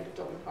was the end of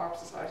Dublin Harp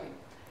Society.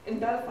 In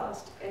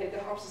Belfast, the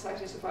Harp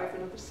Society survived for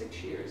another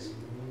 6 years.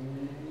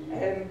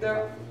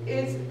 There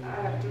is,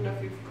 I don't know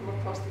if you've come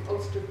across the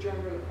Ulster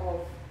Journal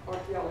of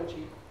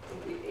Archaeology in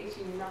the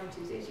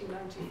 1890s,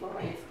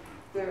 1895.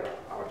 There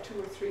are 2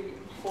 or 3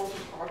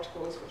 important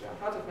articles which I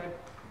had at my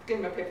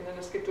beginning of my paper and then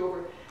I skipped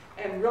over.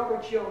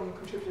 Robert Young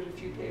contributed a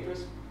few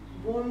papers,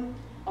 one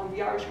on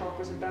the Irish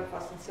harpers in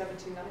Belfast in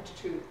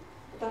 1792,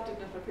 but that did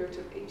not appear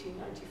till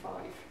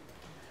 1895.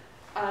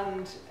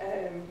 And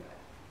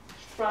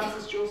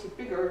Francis Joseph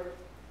Bigger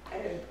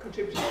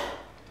contributed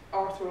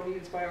Arthur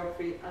O'Neill's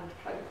biography and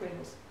Paddy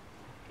Quinn's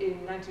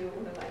in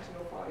 1901 and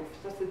 1905.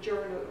 That's the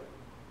journal,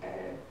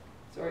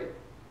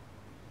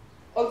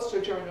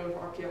 Ulster Journal of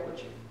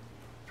Archaeology,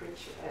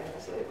 which, as I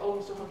said,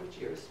 almost 100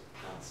 years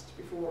passed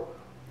before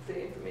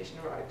the information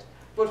arrived.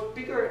 But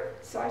Bigger,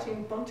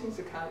 citing Bunting's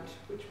account,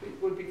 which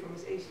would be from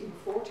his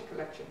 1840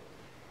 collection,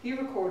 he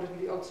recorded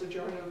in the Ulster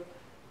Journal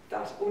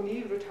that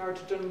O'Neill retired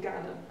to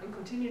Dungannon and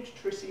continued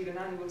to receive an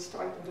annual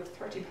stipend of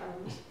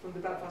 £30 from the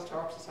Belfast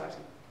Harp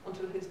Society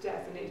until his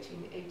death in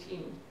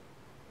 1818.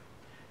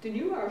 The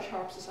new Irish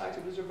Harp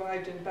Society was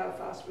revived in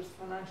Belfast with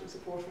financial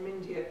support from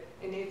India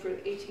in April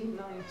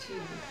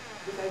 1819,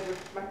 with Edward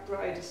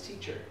MacBride as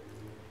teacher.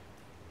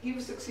 He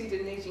was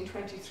succeeded in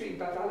 1823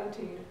 by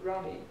Valentine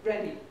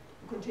Rennie,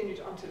 who continued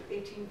until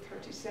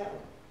 1837.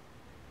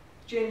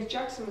 James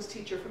Jackson was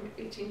teacher from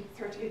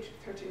 1838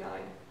 to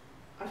 39,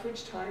 at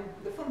which time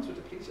the funds were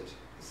depleted.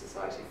 The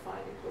society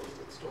finally closed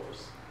its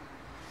doors.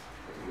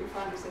 You'll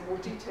find this in more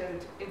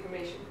detailed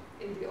information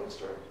in the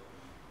Ulster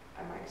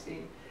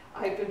magazine.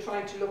 I've been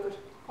trying to look at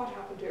what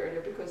happened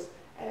earlier because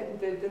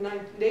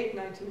the late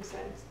 19th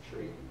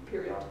century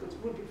periodicals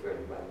would be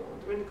fairly well known.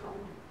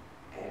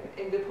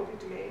 They're in the public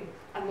domain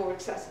and more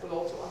accessible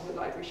also on the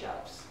library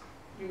shelves.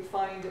 You'll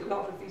find a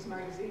lot of these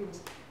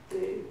magazines,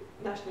 the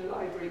National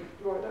Library,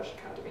 the Royal Irish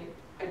Academy.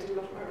 I did a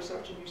lot of my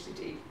research in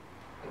UCD,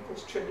 and of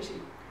course Trinity,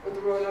 but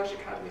the Royal Irish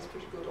Academy is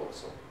pretty good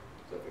also.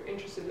 So if you're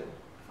interested in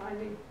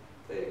finding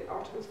the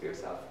articles for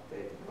yourself, they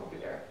can all be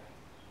there.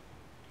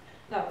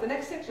 Now, the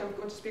next section I'm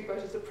going to speak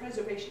about is the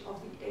preservation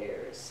of the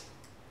airs.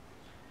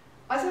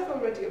 As I've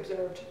already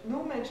observed,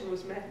 no mention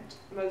was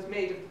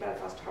made of the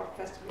Belfast Harp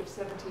Festival of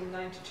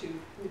 1792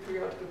 in the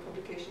periodical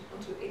publication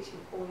until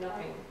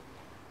 1809.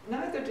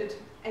 Neither did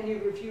any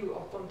review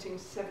of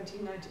Bunting's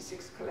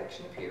 1796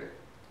 collection appear.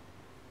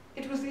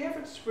 It was the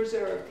effort to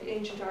preserve the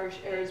ancient Irish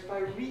airs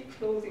by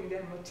reclothing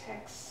them with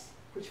texts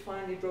which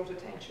finally brought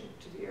attention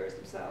to the airs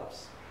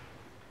themselves.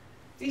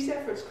 These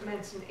efforts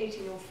commenced in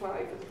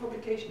 1805 with the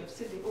publication of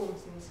Sidney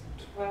Owenson's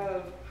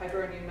 12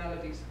 Hibernian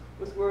melodies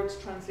with words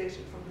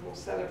translated from the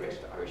most celebrated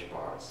Irish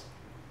bards.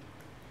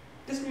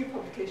 This new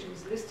publication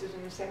was listed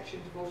in a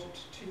section devoted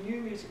to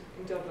new music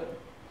in Dublin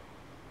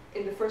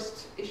in the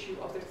first issue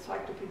of the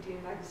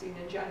Encyclopedian magazine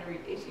in January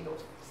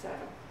 1807.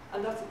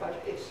 And that's about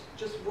it,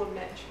 just one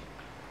mention.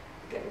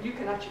 You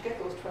can actually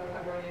get those 12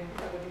 Hibernian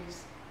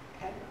melodies,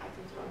 I think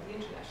they're on the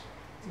internet.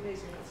 It's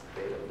amazing that's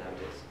available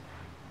nowadays.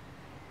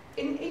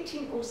 In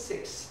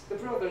 1806, the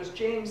brothers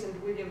James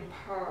and William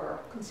Parr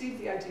conceived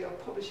the idea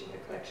of publishing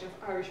a collection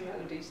of Irish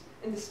melodies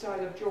in the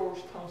style of George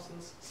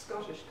Thomson's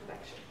Scottish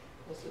collection.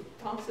 So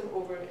Thomson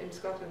over in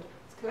Scotland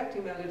is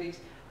collecting melodies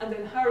and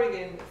then hiring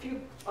in a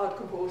few odd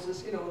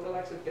composers, you know, the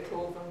likes of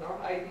Beethoven or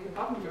Haydn who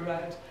happen to be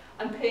around,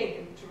 and paying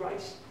him to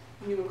write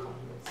new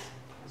accompaniments.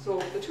 So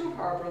the two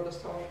Parr brothers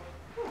thought,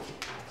 oh,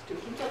 let's do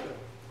it in Dublin.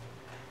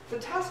 The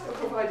task of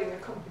providing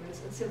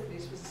accompaniments and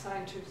symphonies was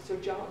assigned to Sir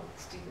John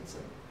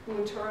Stevenson, who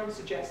in turn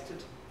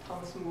suggested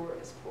Thomas Moore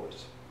as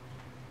poet.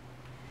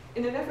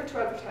 In an effort to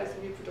advertise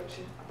the new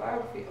production, a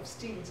biography of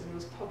Stevenson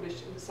was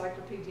published in the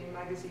Encyclopedian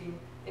magazine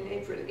in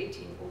April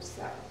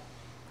 1807.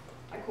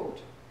 I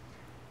quote,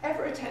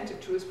 "Ever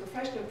attentive to his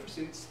professional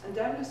pursuits and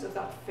doubtless of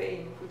that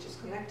fame which is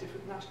connected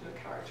with national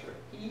character,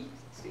 he,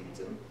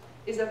 Stevenson,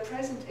 is at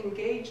present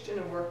engaged in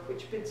a work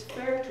which bids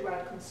fair to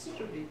add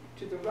considerably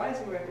to the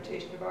rising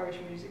reputation of Irish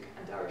music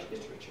and Irish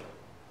literature.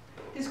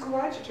 His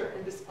coadjutor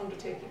in this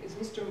undertaking is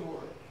Mr.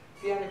 Moore,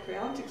 the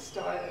anacreontic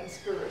style and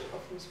spirit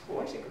of whose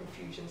poetic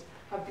infusions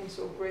have been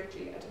so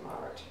greatly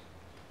admired."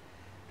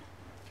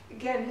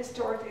 Again,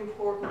 historically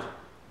important,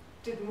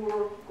 did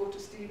Moore go to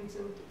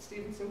Stevenson? Did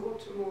Stevenson go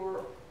to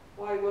Moore?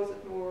 Why was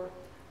it Moore?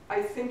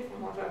 I think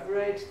from what I've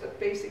read that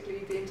basically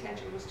the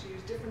intention was to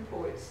use different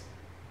poets,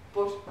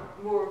 but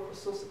Moore was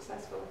so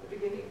successful at the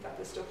beginning that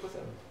they stuck with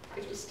him.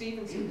 It was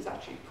Stevenson who was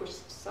actually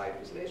pushed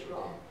sideways later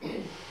on.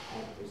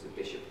 There was a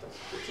bishop that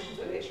put some of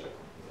the later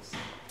accompaniments.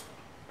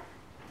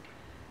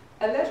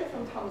 A letter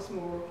from Thomas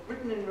Moore,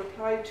 written in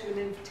reply to an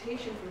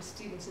invitation from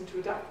Stevenson to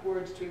adapt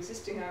words to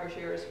existing Irish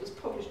airs, was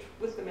published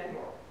with the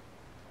memoir.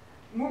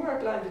 Moore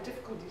outlined the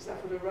difficulties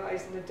that would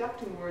arise in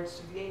adapting words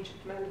to the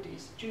ancient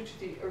melodies due to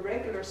the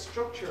irregular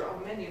structure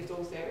of many of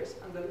those airs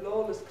and the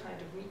lawless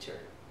kind of metre.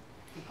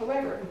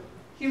 However,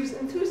 he was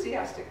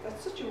enthusiastic that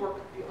such a work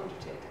could be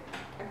undertaken.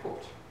 I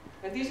quote,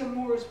 now these are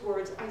Moore's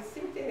words. I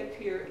think they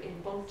appear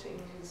in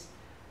Bunting's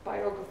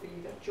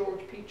biography that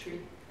George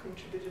Petrie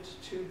contributed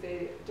to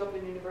the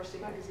Dublin University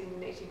magazine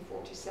in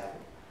 1847.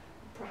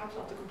 Perhaps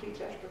not the complete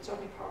letter, but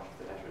certainly part of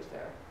the letter is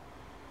there.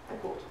 I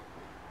quote,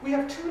 "We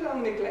have too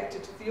long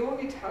neglected the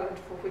only talent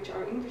for which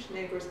our English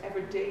neighbours ever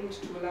deigned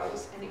to allow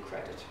us any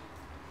credit.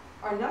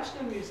 Our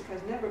national music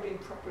has never been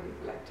properly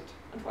collected,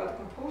 and while the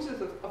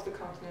composers of the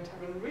continent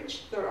have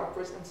enriched their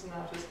operas and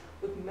sonatas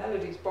with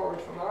melodies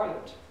borrowed from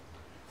Ireland,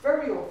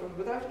 very often,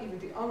 without even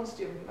the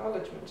honesty of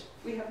acknowledgement,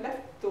 we have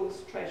left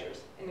those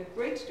treasures in a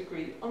great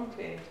degree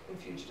unclaimed and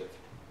fugitive.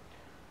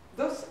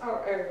 Thus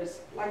our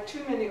heirs, like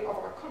too many of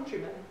our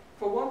countrymen,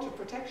 for want of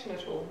protection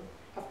at home,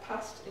 have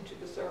passed into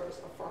the service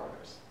of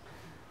foreigners."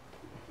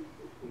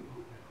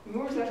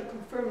 Moore's letter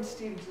confirmed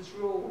Stevenson's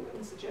role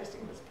in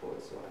suggesting this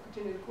poet, so I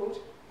continue to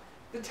quote,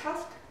 the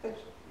task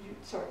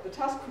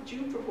which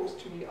you proposed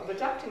to me of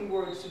adapting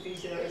words to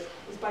these airs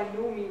is by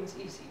no means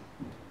easy.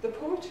 The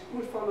poet who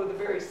would follow the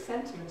various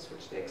sentiments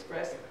which they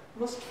express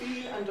must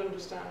feel and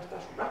understand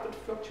that rapid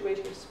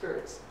fluctuation of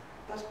spirits,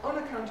 that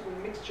unaccountable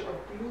mixture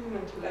of gloom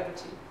and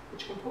levity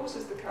which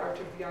composes the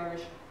character of the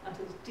Irish and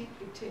has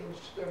deeply tinged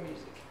their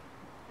music.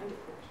 End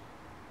of quote.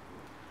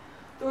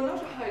 Though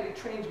not a highly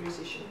trained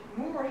musician,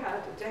 Moore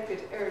had a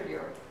decade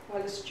earlier,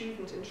 while a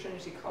student in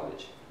Trinity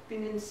College,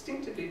 been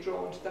instinctively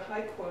drawn to the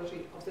high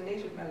quality of the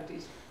native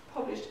melodies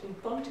published in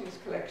Bunting's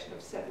collection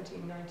of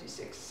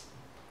 1796.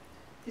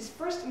 His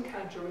first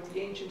encounter with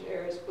the ancient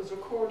airs was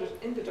recorded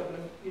in the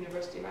Dublin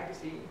University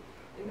magazine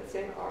in the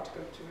same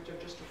article to which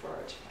I've just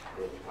referred,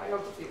 the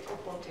biography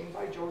of Bunting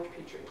by George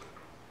Petrie.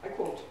 I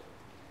quote,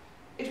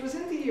 "It was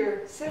in the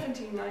year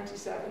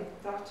 1797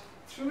 that,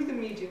 through the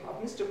medium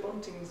of Mr.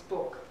 Bunting's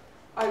book,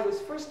 I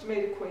was first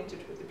made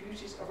acquainted with the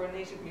beauties of our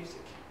native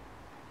music.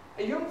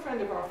 A young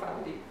friend of our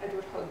family,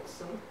 Edward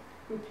Hudson,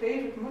 who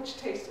played with much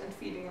taste and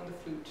feeling on the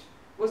flute,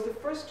 was the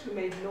first who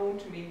made known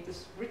to me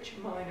this rich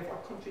mine of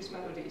our country's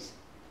melodies,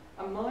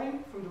 a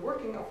mine from the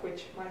working of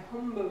which my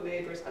humble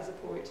labours as a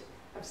poet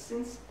have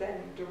since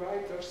then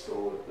derived their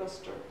sole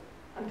lustre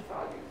and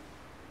value."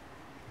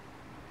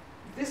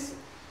 This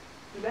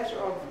letter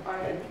of,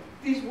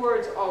 these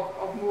words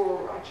of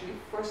Moore actually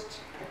first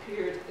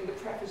appeared in the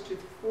preface to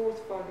the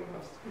 4th volume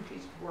of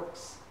completed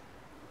works.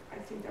 I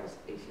think that was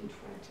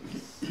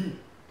 1820s.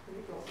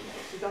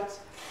 So that's,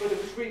 but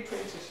it was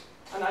reprinted,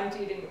 and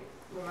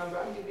remember,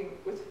 I'm dealing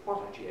with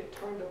what actually had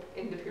turned up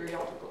in the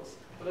periodicals,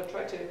 but I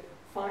tried to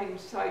find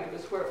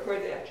sideways where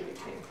they actually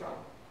came from.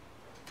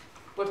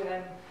 But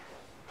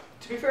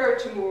to be fair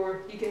to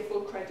Moore, he gave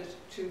full credit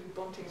to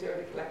Bunting's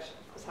early collection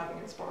as having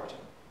inspired him.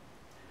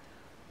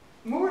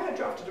 Moore had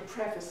drafted a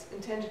preface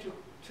intended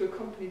to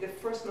accompany the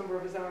first number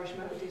of his Irish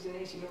Melodies in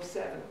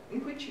 1807,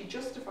 in which he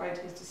justified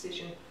his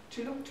decision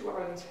to look to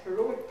Ireland's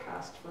heroic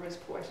past for his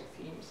poetic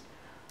themes,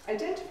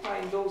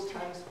 identifying those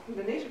times when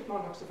the native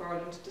monarchs of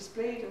Ireland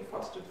displayed and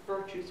fostered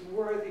virtues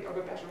worthy of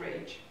a better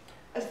age,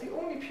 as the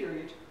only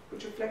period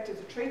which reflected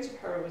the traits of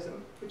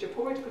heroism which a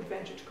poet could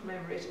venture to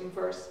commemorate in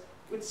verse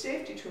with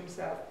safety to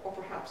himself or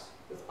perhaps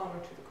with honour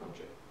to the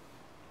country.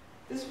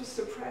 This was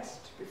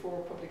suppressed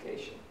before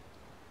publication.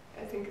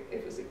 I think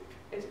it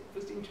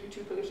was deemed to be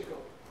too political.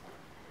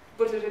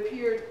 But it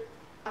appeared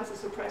as a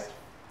suppressed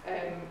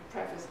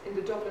preface in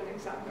the Dublin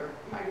Examiner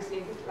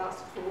magazine that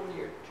lasted for 1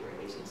 year during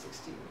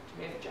 1816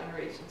 to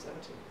January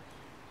 1817.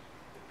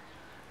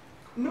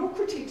 No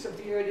critiques of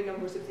the early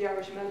numbers of the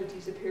Irish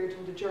Melodies appeared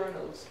in the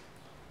journals.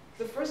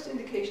 The first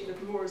indication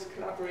that Moore's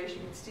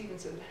collaboration with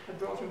Stevenson had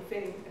brought him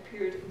fame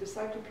appeared in the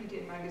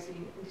Cyclopedian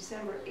magazine in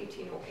December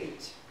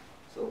 1808.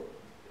 So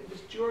it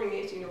was during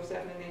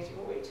 1807 and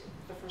 1808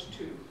 the first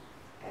two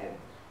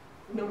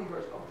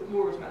numbers of the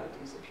Moore's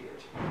Melodies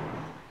appeared.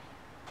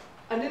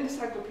 And in the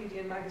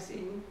Cyclopedian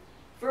magazine,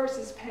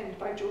 verses penned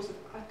by Joseph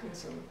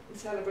Atkinson in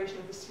celebration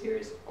of the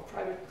series of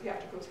private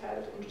theatricals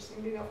held,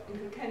 interestingly enough, in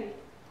Kilkenny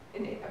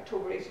in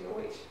October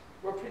 1808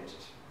 were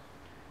printed.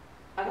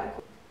 And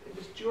it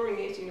was during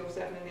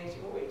 1807 and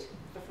 1808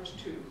 the first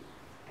two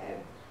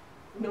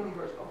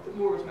numbers of the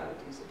Moore's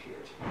Melodies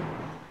appeared.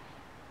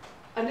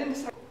 And in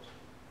the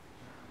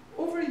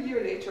over a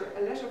year later,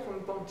 a letter from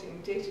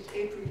Bunting dated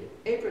April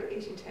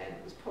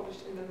 1810 was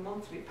published in the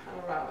monthly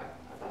Panorama.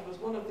 That was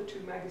one of the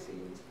two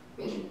magazines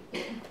which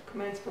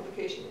commenced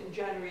publication in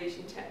January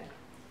 1810.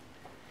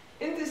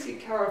 In this he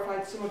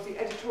clarified some of the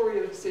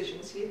editorial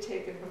decisions he had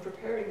taken when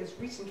preparing his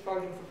recent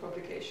volume for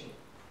publication.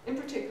 In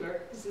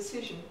particular, his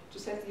decision to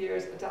set the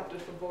airs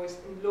adapted for voice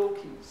in low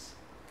keys.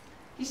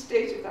 He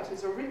stated that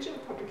his original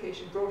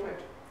publication, brought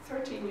out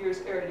 13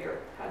 years earlier,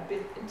 had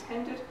been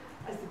intended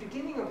as the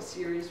beginning of a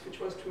series which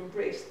was to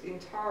embrace the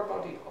entire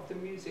body of the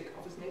music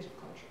of his native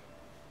country.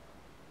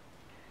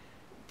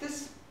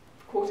 This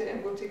quote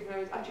I'm going to take now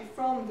is actually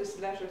from this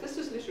letter. This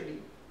was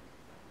literally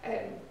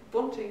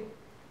Bunting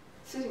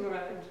sitting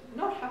around,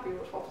 not happy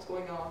with what was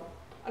going on,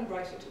 and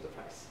writing to the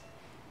press.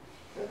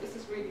 Now, this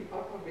is really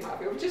what I'm probably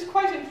happy with, which is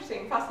quite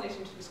interesting,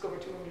 fascinating to discover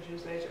 200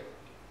 years later.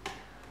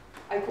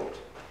 I quote,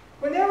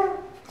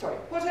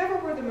 whatever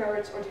were the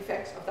merits or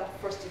defects of that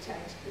first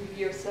attempt in the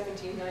year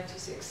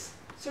 1796,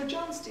 Sir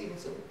John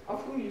Stevenson,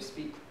 of whom you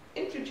speak,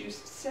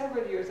 introduced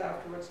several years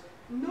afterwards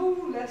no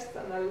less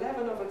than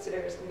 11 of its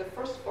airs in the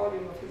first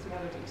volume of his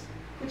Melodies,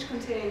 which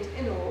contained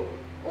in all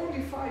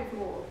only 5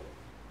 more.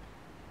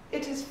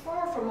 It is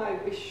far from my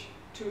wish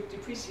to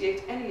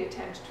depreciate any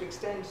attempt to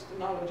extend the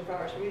knowledge of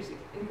Irish music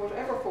in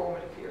whatever form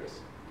it appears.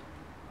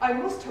 I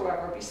must,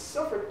 however, be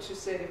suffered to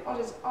say what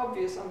is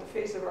obvious on the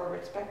face of our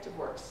respective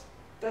works,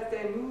 that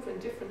they move in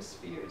different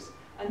spheres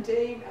and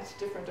aim at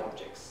different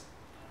objects.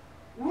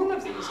 One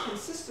of these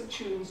consists of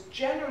tunes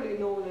generally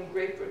known in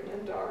Great Britain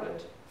and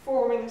Ireland,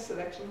 forming a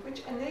selection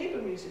which an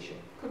able musician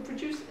could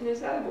produce in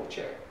his elbow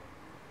chair.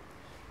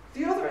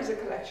 The other is a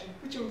collection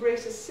which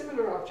embraces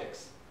similar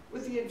objects,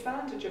 with the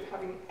advantage of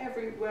having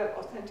every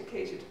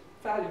well-authenticated,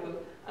 valuable,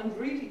 and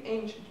really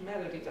ancient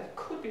melody that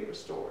could be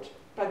restored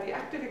by the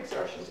active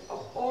exertions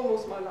of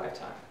almost my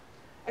lifetime.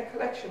 A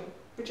collection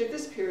which at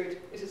this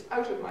period it is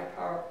out of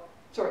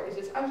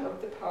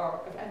the power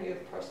of any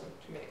other person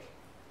to make.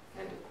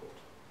 End of quote.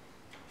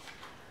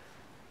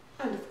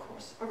 And of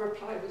course, a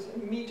reply was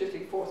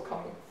immediately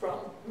forthcoming from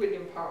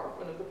William Power,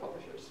 one of the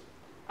publishers,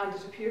 and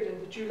it appeared in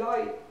the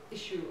July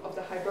issue of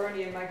the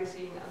Hibernian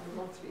magazine and the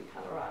monthly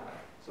Panorama.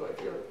 So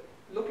if you're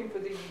looking for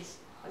these,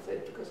 I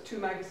said, because 2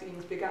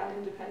 magazines began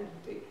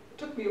independently, it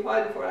took me a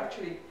while before I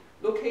actually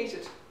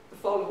located the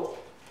follow-up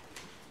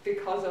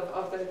because of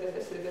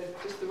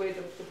just the way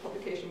the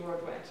publication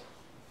word went.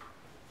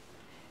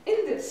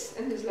 In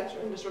his letter,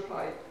 in his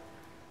reply,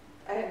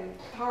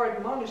 Power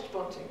admonished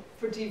Bunting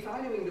for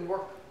devaluing the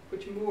work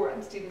which Moore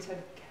and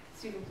Stevenson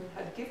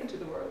had given to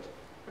the world,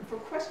 and for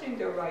questioning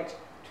their right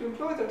to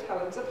employ their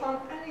talents upon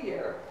any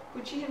air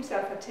which he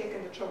himself had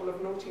taken the trouble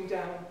of noting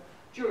down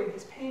during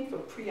his painful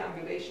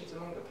preambulations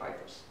among the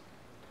pipers.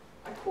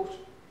 I quote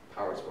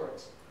Power's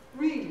words,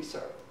 "Really,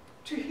 sir,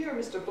 to hear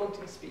Mr.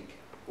 Bunting speak,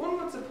 one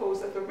would suppose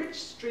that the rich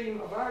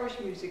stream of Irish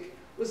music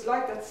was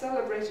like that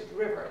celebrated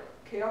river,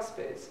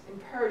 Chaospes, in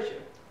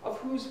Persia, of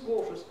whose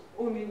waters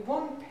only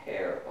one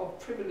pair of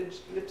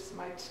privileged lips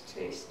might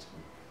taste.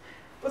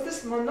 But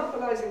this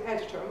monopolizing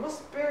editor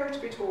must bear to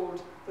be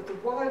told that the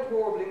wild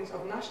warblings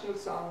of national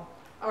song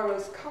are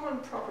as common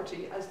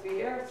property as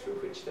the air through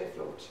which they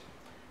float,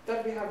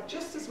 that we have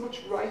just as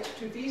much right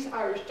to these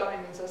Irish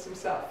diamonds as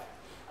himself,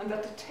 and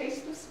that the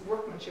tasteless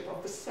workmanship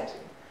of the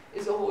setting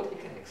is all he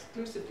can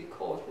exclusively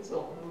call his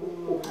own."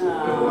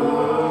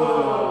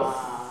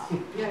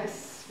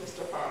 Yes,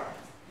 Mr. Farr.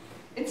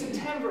 In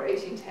September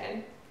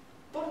 1810,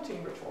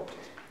 Bunting retorted,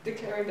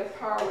 declaring that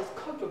Power was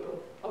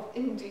culpable of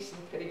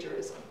indecent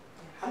plagiarism,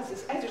 as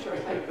his editor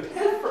had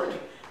pilfered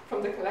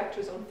from the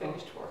collector's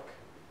unfinished work.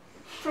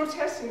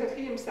 Protesting that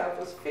he himself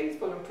was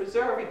faithful in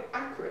preserving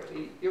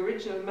accurately the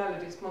original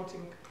melodies,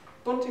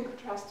 Bunting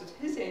contrasted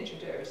his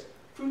ancient airs,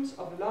 fruits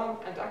of long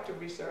and active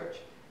research,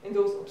 in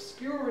those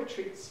obscure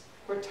retreats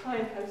where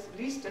time has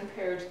least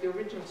impaired the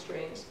original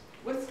strains,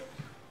 with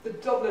the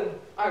Dublin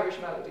Irish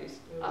melodies,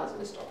 as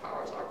Mr.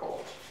 Powers are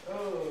called,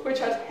 which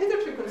had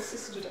hitherto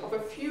consisted of a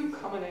few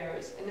common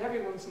airs in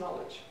everyone's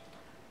knowledge,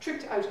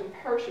 tricked out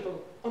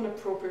imperishable,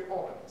 unappropriate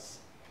ornaments.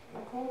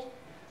 And I quote,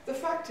 "The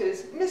fact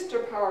is,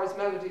 Mr. Power's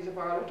melodies of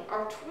Ireland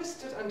are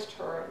twisted and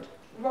turned,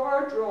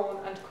 rar drawn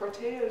and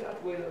curtailed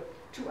at will,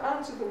 to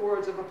answer the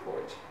words of a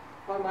poet,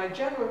 while my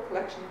general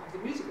collection of the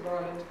music of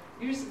Ireland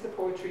uses the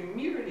poetry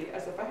merely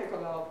as a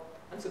vehicle of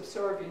and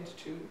subservient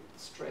to the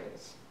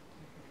strings."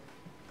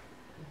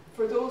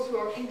 For those who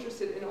are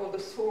interested in all the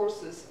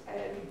sources,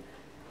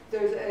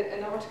 there's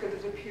an article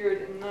that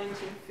appeared in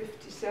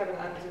 1957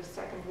 and a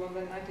second one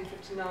in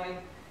 1959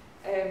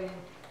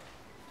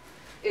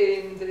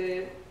 in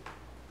the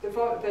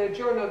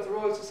Journal of the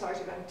Royal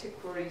Society of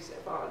Antiquaries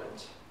of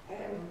Ireland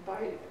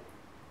by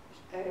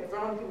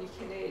Veronica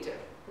Kineda,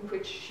 in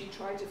which she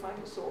tried to find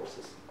the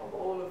sources of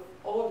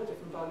all the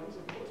different volumes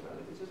of those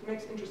melodies. It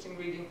makes interesting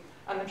reading,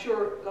 and I'm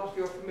sure a lot of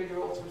you are familiar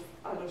also with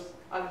Alice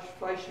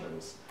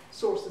Fleischmann's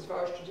Sources of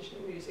Irish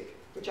Traditional Music,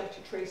 which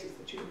actually traces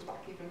the tunes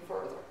back even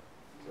further.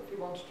 So if you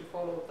wanted to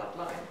follow that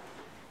line,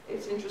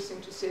 it's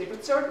interesting to see.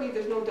 But certainly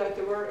there's no doubt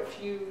there were a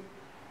few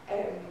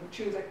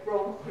tunes like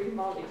Brom Cree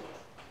Molly,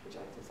 which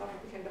I think sadly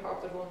became the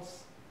harp that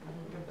once, I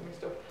didn't get them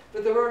mixed up.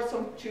 But there were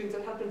some tunes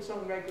that had been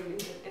sung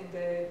regularly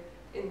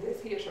in the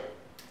theatre,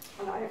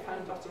 and I have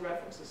found lots of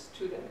references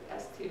to them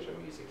as theatre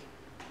music,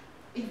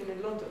 even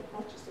in London,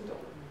 not just in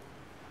Dublin.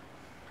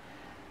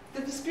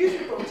 The dispute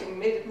with Bunting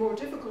made it more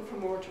difficult for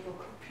Moore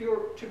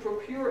to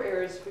procure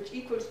airs which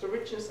equalled the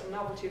richness and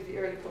novelty of the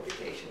early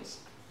publications.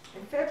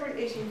 In February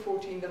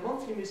 1814, the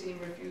Monthly Museum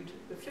reviewed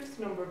the 5th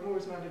number of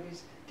Moore's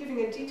Melodies, giving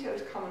a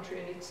detailed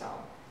commentary on each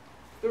song.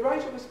 The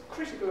writer was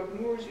critical of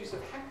Moore's use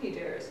of hackneyed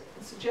airs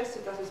and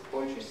suggested that his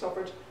poetry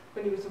suffered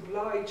when he was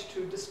obliged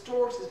to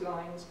distort his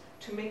lines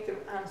to make them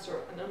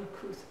answer an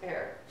uncouth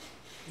air.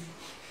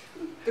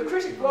 The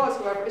critic was,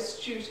 however,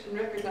 astute in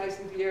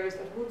recognising the airs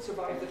that would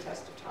survive the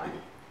test of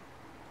time.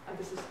 And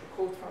this is a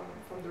quote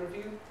from the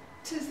review.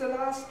 "'Tis the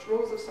last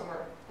rose of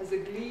summer, as a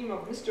gleam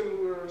of Mr.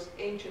 Moore's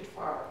ancient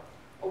fire.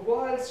 A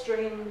wild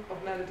strain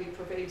of melody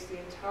pervades the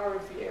entire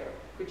of the air,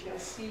 which he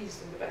has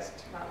seized in the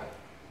best manner.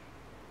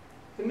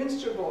 The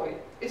Minster Boy,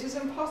 it is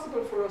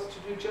impossible for us to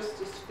do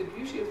justice to the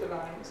beauty of the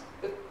lines,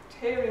 the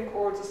tearing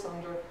chords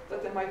asunder,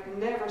 that they might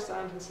never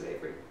sound in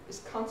slavery,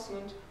 is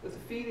consonant with the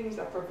feelings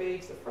that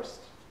pervades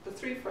the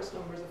 3 first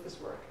numbers of this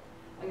work,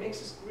 and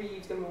makes us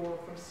grieve the more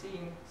from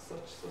seeing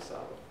such so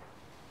seldom."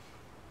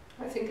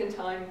 I think in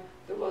time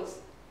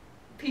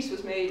peace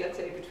was made, I'd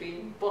say,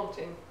 between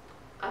Bunting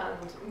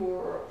and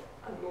Moore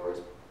and Moore's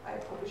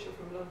publisher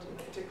from London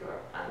in particular,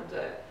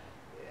 and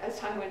as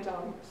time went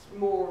on,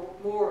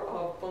 more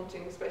of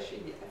Bunting,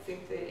 especially I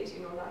think the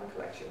 1809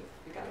 collection,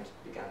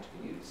 began to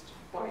be used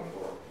by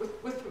Moore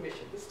with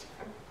permission this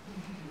time.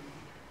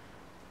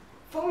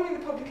 Following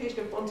the publication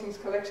of Bunting's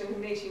collection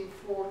in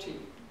 1840,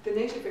 the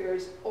native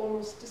airs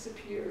almost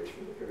disappeared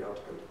from the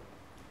periodical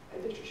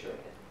literature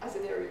as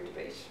an area of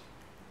debate.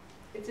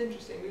 It's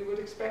interesting, we would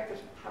expect that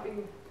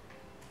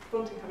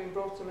Bunting having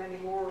brought so many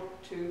more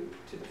to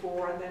the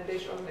fore, and then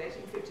later on in the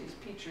 1850s,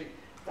 Petrie,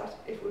 that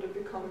it would have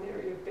become an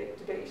area of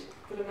debate,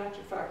 but in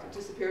actual fact it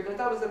disappeared. And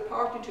that was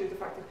partly to the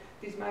fact that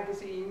these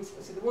magazines,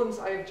 so the ones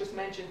I have just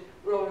mentioned,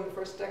 were all in the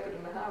first decade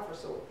and a half or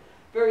so.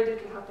 Very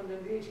little happened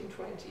in the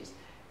 1820s.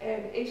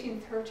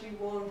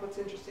 1831, what's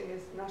interesting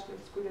is National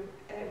School of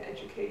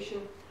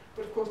Education,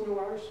 but of course no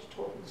Irish was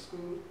taught in the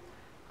school.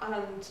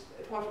 And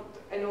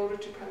in order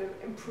to kind of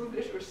improve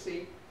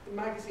literacy, the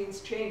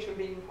magazines changed from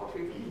being what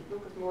we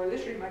look at more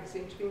literary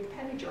magazines to being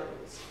penny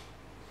journals.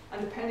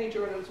 And the penny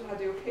journals had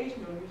the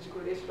occasional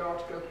music-related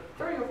article,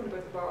 very often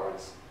about the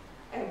bards,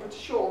 but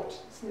short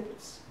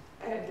snippets.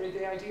 And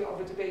the idea of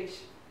a debate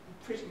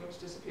pretty much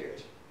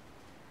disappeared.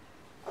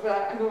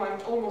 But I know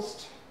I'm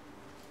almost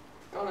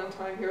gone on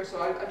time here,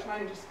 so I'll try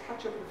and just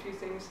catch up with a few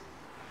things.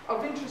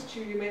 Of interest to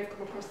you, you may have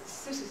come across the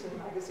Citizen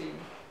magazine,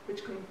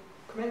 which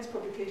commenced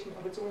publication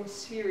of its own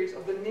series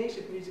of the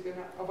native music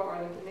of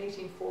Ireland in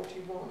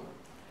 1841.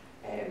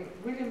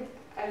 William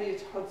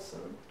Elliot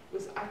Hudson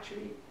was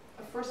actually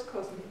a first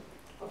cousin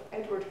of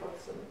Edward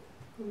Hudson,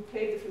 who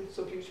played the flute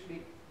so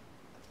beautifully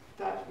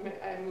that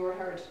Moore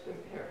heard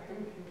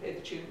him play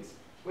the tunes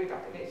way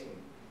back in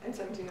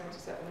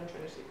 1797 in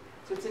Trinity.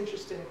 So it's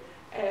interesting.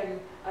 And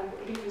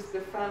he was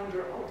the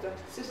founder of that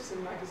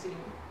Citizen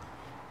magazine.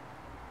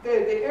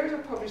 The airs are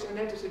published and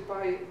edited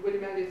by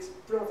William Elliott's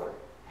brother,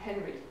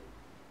 Henry.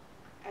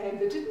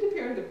 They didn't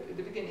appear in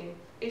the beginning.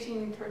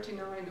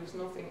 1839 there was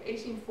nothing.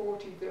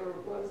 1840 there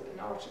was an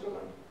article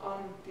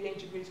on the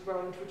ancient music of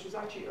Ireland, which was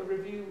actually a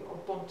review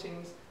of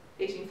Bunting's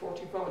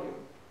 1840 volume.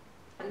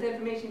 And then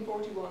from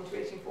 1841 to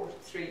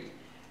 1843,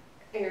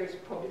 airs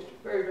published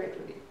very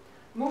regularly.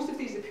 Most of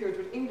these appeared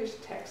with English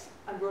text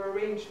and were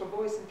arranged for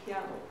voice and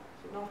piano,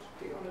 so not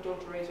the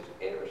unadulterated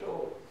air at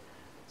all.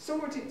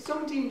 Some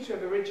deemed to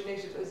have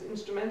originated as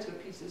instrumental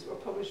pieces were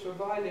published for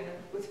violin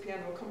and with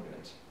piano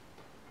accompaniment.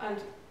 And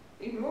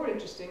even more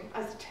interesting,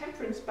 as the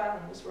temperance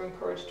bands were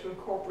encouraged to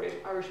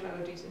incorporate Irish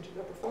melodies into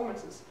their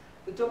performances,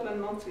 the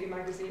Dublin Monthly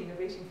magazine of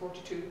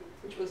 1842,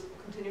 which was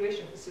a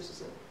continuation of the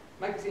Citizen,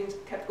 magazines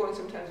kept going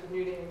sometimes with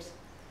new names,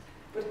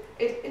 but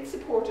it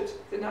supported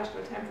the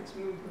national temperance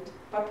movement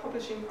by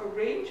publishing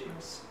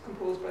arrangements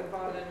composed by the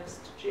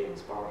violinist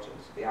James Barton.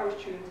 So the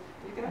Irish tunes,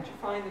 you can actually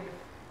find them,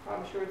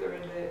 I'm sure they're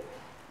in the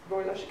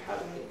Royal Irish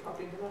Academy,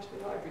 probably in the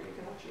National Library. You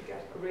can actually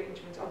get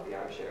arrangements of the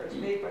Irish airs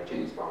made by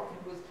James Barton,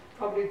 who was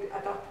probably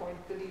at that point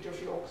the leader of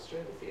the orchestra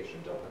in the theatre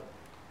in Dublin.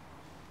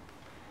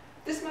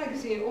 This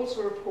magazine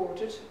also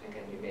reported,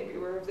 again you may be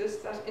aware of this,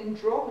 that in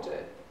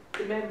Drogheda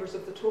the members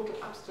of the Total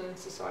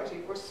Abstinence Society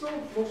were so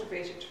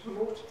motivated to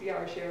promote the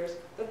Irish airs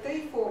that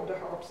they formed a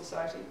harp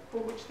society for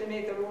which they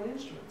made their own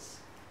instruments.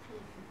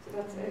 So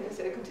that's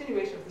a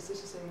continuation of the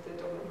Citizen,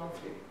 the Dublin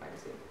Monthly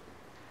magazine.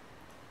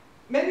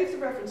 Many of the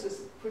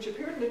references which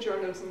appeared in the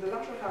journals in the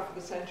latter half of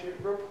the century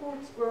were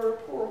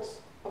reports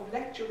of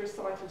lecture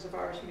recitals of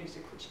Irish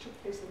music which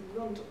took place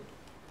in London,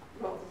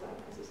 rather than,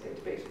 as I say,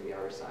 debate on the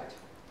Irish side.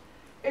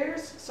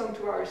 Airs sung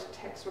to Irish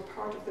texts were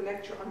part of the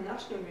lecture on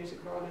national music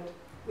of Ireland,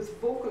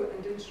 with vocal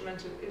and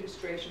instrumental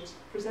illustrations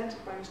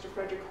presented by Mr.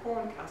 Frederick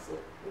Horncastle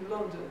in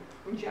London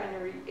in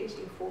January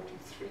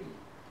 1843.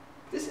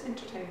 This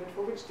entertainment,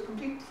 for which the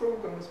complete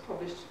programme was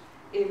published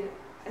in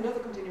another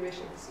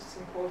continuation of the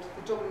Citizen called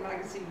the Dublin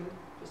Magazine,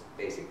 just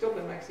basic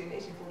Dublin Magazine,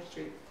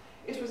 1843.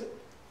 It was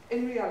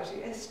in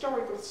reality a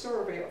historical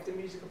survey of the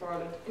music of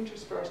Ireland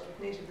interspersed with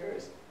native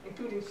airs,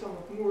 including some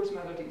of Moore's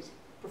melodies,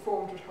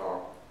 performed with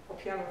harp or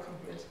piano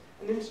accompaniment,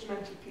 and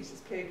instrumental pieces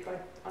played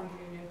on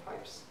the Union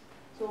pipes.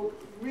 So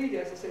really,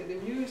 as I say, the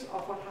news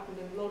of what happened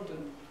in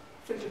London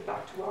filtered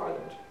back to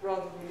Ireland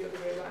rather than the other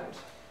way around.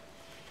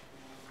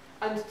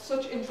 And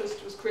such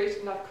interest was created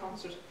in that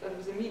concert that it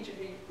was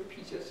immediately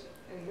repeated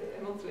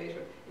a month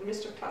later in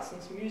Mr.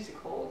 Classen's Music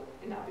Hall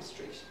in Abbey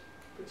Street,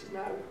 which is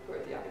now where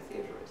the Abbey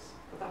Theatre is.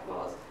 But that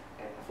was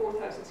a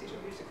 4,000-seater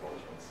music hall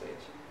at one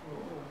stage.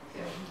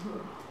 Yeah.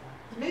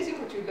 It's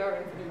amazing what you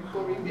learn when you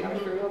go read the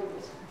Irish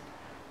periodicals.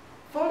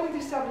 Following the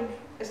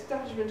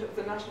establishment of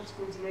the national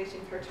schools in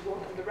 1831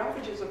 and the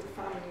ravages of the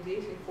famine in the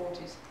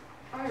 1840s,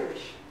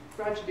 Irish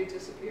gradually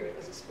disappeared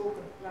as a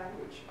spoken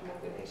language among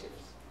the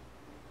natives.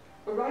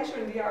 A writer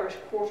in the Irish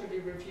Quarterly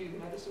Review,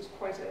 now this was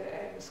quite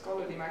a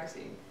scholarly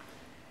magazine,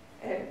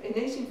 in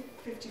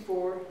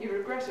 1854 he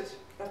regretted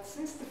that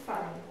since the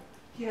famine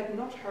he had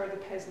not heard the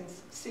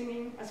peasants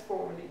singing as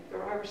formerly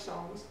their Irish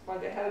songs while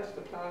they held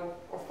the plough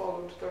or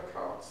followed their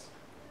carts.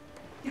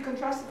 He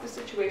contrasted the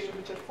situation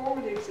which had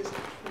formerly existed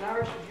when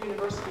Irish was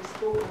universally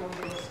spoken among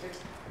the rustics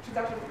to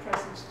that of the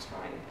present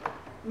time.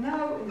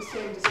 Now in the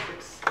same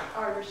districts,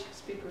 Irish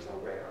speakers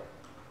are rare.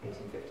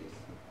 1850s.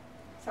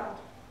 Sad.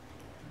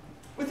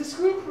 With the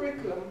school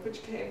curriculum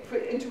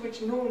into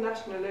which no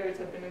national airs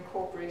had been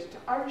incorporated,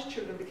 Irish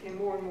children became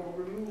more and more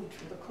removed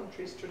from the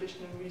country's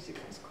traditional music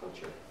and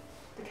culture.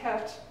 The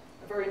Celt,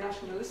 a very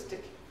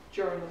nationalistic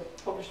journal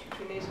published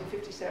between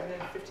 1857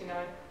 and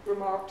 1859,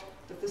 remarked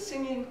that the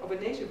singing of a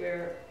native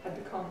air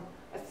had become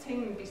a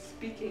thing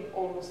bespeaking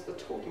almost the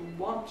total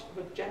want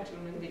of a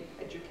gentlemanly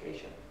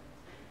education.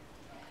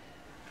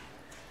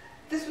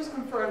 This was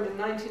confirmed in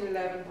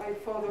 1911 by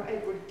Father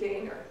Edward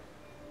Gaynor.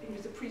 He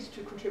was a priest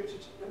who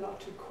contributed a lot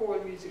to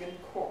choral music in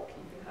Cork.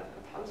 He even had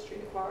a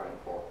Palestrina choir in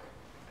Cork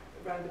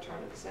around the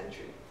turn of the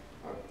century,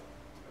 or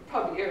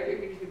probably earlier.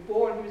 He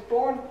was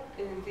born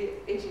in the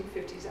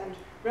 1850s, and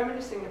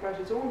reminiscing about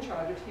his own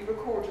childhood, he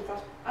recorded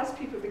that as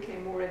people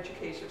became more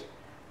educated,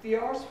 the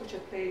airs which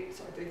had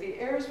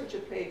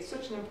played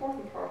such an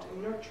important part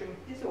in nurturing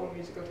his own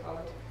musical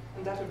talent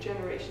and that of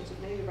generations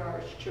of native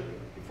Irish children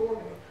before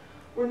him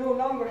were no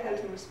longer held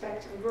in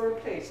respect and were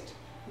replaced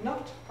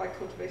not by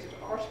cultivated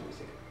art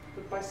music,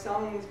 but by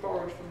songs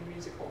borrowed from the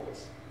music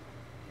halls.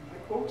 I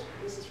quote,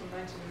 this is from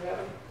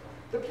 1911,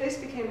 "The place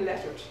became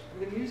lettered,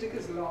 and the music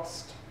is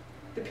lost.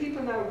 The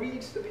people now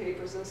read the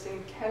papers and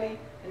sing Kelly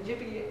and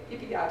Yippee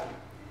Yippee Yaddy.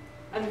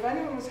 And if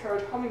anyone was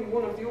heard humming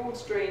one of the old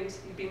strains,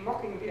 he'd be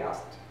mockingly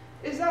asked,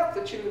 'Is that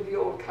the tune the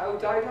old cow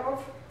died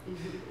of?'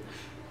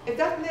 If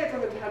that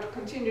neighbourhood had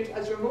continued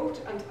as remote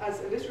and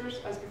as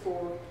illiterate as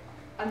before,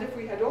 and if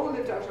we had all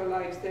lived out our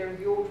lives there in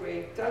the old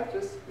way,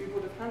 doubtless we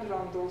would have handed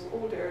on those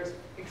old airs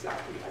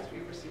exactly as we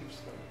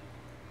received them."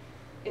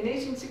 In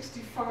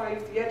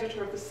 1865, the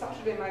editor of the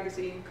Saturday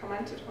magazine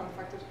commented upon the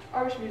fact that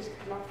Irish music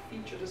had not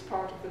featured as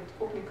part of the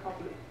opening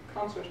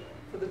concert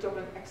for the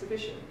Dublin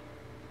exhibition.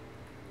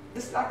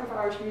 This lack of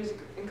Irish music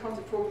in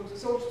concert programmes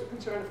was also the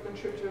concern of a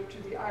contributor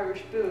to the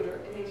Irish Builder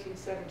in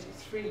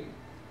 1873.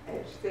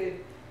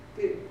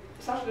 The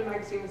Saturday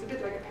magazine was a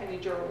bit like a penny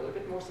journal, a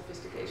bit more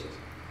sophisticated.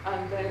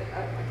 And then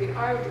the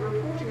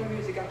reporting on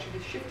music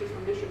actually shifted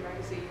from literary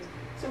magazines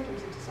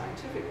sometimes into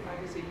scientific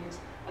magazines,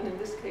 and in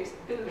this case,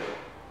 Builder's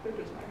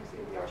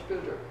magazine, the Irish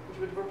Builder, which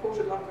would have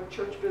reported a lot about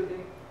church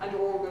building and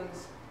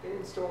organs being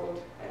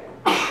installed.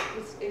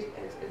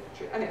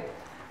 Anyway,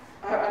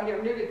 I'm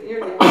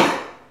nearly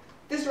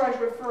This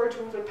writer referred to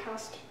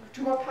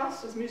what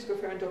passed as musical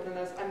fare in Dublin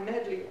as a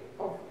medley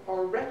of,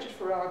 or wretched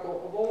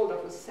farrago of all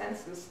that was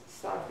senseless,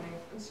 saddening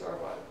and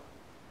servile.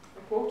 I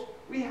quote,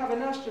 "We have a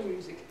national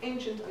music,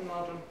 ancient and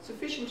modern,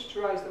 sufficient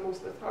to rouse the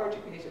most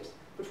lethargic natives,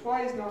 but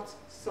why is not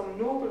some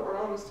noble or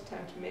honest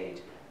attempt made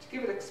to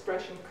give it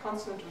expression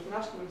consonant with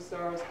national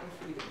desires and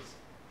feelings?"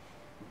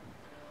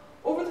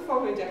 Over the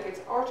following decades,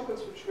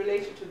 articles which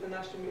related to the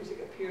national music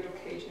appeared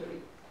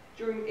occasionally.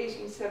 During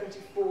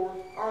 1874,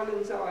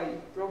 Ireland's Eye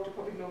brought to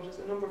public notice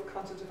a number of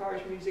concerts of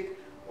Irish music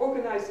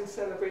organised in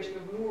celebration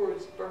of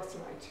Moore's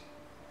birthnight.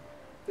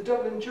 The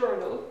Dublin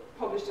Journal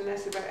published an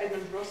essay by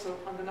Edmund Russell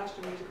on the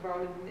national music of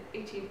Ireland in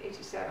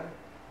 1887,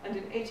 and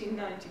in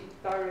 1890,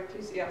 Lyra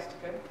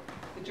Ecclesiastica,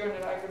 the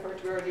journal I referred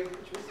to earlier,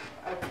 which was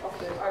of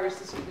the Irish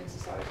Sicilian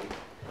Society,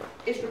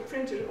 it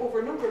reprinted over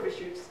a number of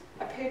issues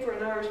a paper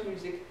on Irish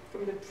music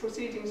from the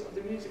Proceedings of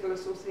the Musical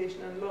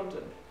Association in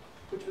London,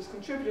 which was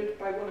contributed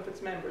by one of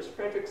its members,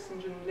 Frederick St.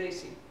 John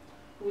Lacey,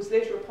 who was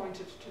later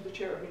appointed to the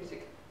chair of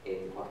music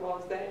in what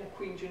was then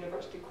Queen's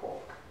University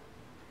Cork.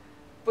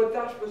 But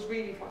that was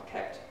really what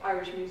kept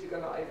Irish music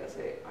alive, as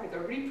they either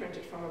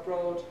reprinted from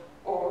abroad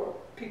or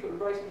people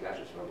writing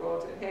letters from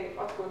abroad saying, hey,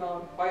 what's going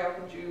on? Why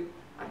aren't you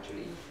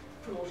actually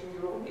promoting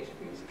your own native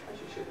music as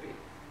you should be?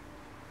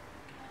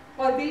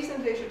 While these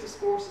and later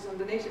discourses on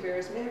the native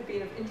areas may have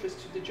been of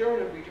interest to the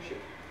journal readership,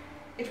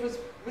 it was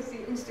with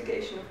the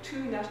instigation of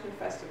two national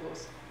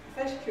festivals,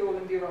 the Feis Ceoil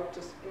and the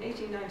Oireachtas, in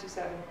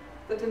 1897,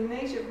 that the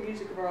native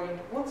music of Ireland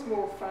once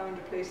more found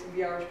a place in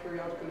the Irish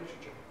periodical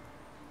literature.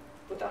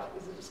 But that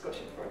is a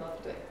discussion for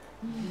another day.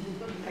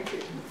 Thank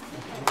you.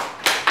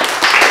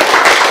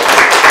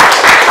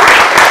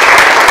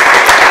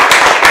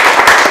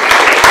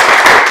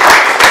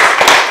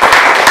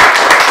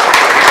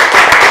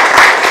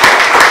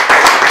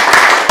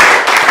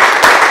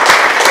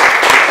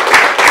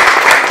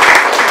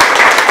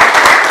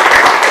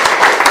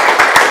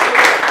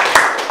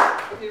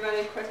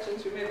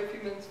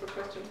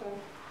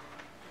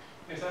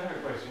 Yes, I have a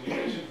question. You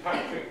mentioned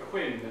Patrick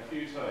Quinn a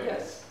few times.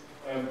 Yes.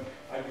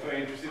 I'd be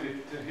very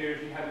interested to hear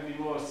if you had any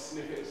more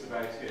snippets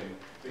about him,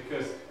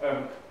 because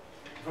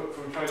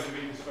from trying to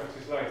reconstruct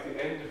his life,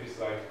 the end of his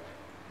life,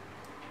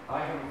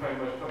 I haven't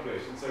found much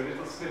published, and so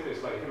little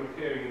snippets like him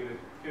appearing in the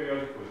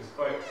periodicals is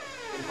quite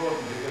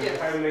important, because yes.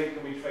 How late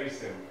can we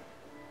trace him?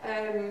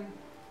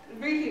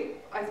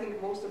 Really, I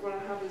think most of what I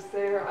have is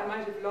there. I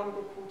might have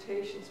longer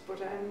quotations, but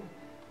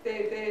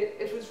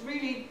it was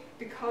really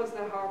because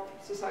the Harp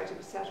Society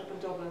was set up in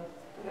Dublin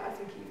that I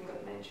think he even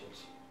got mentioned.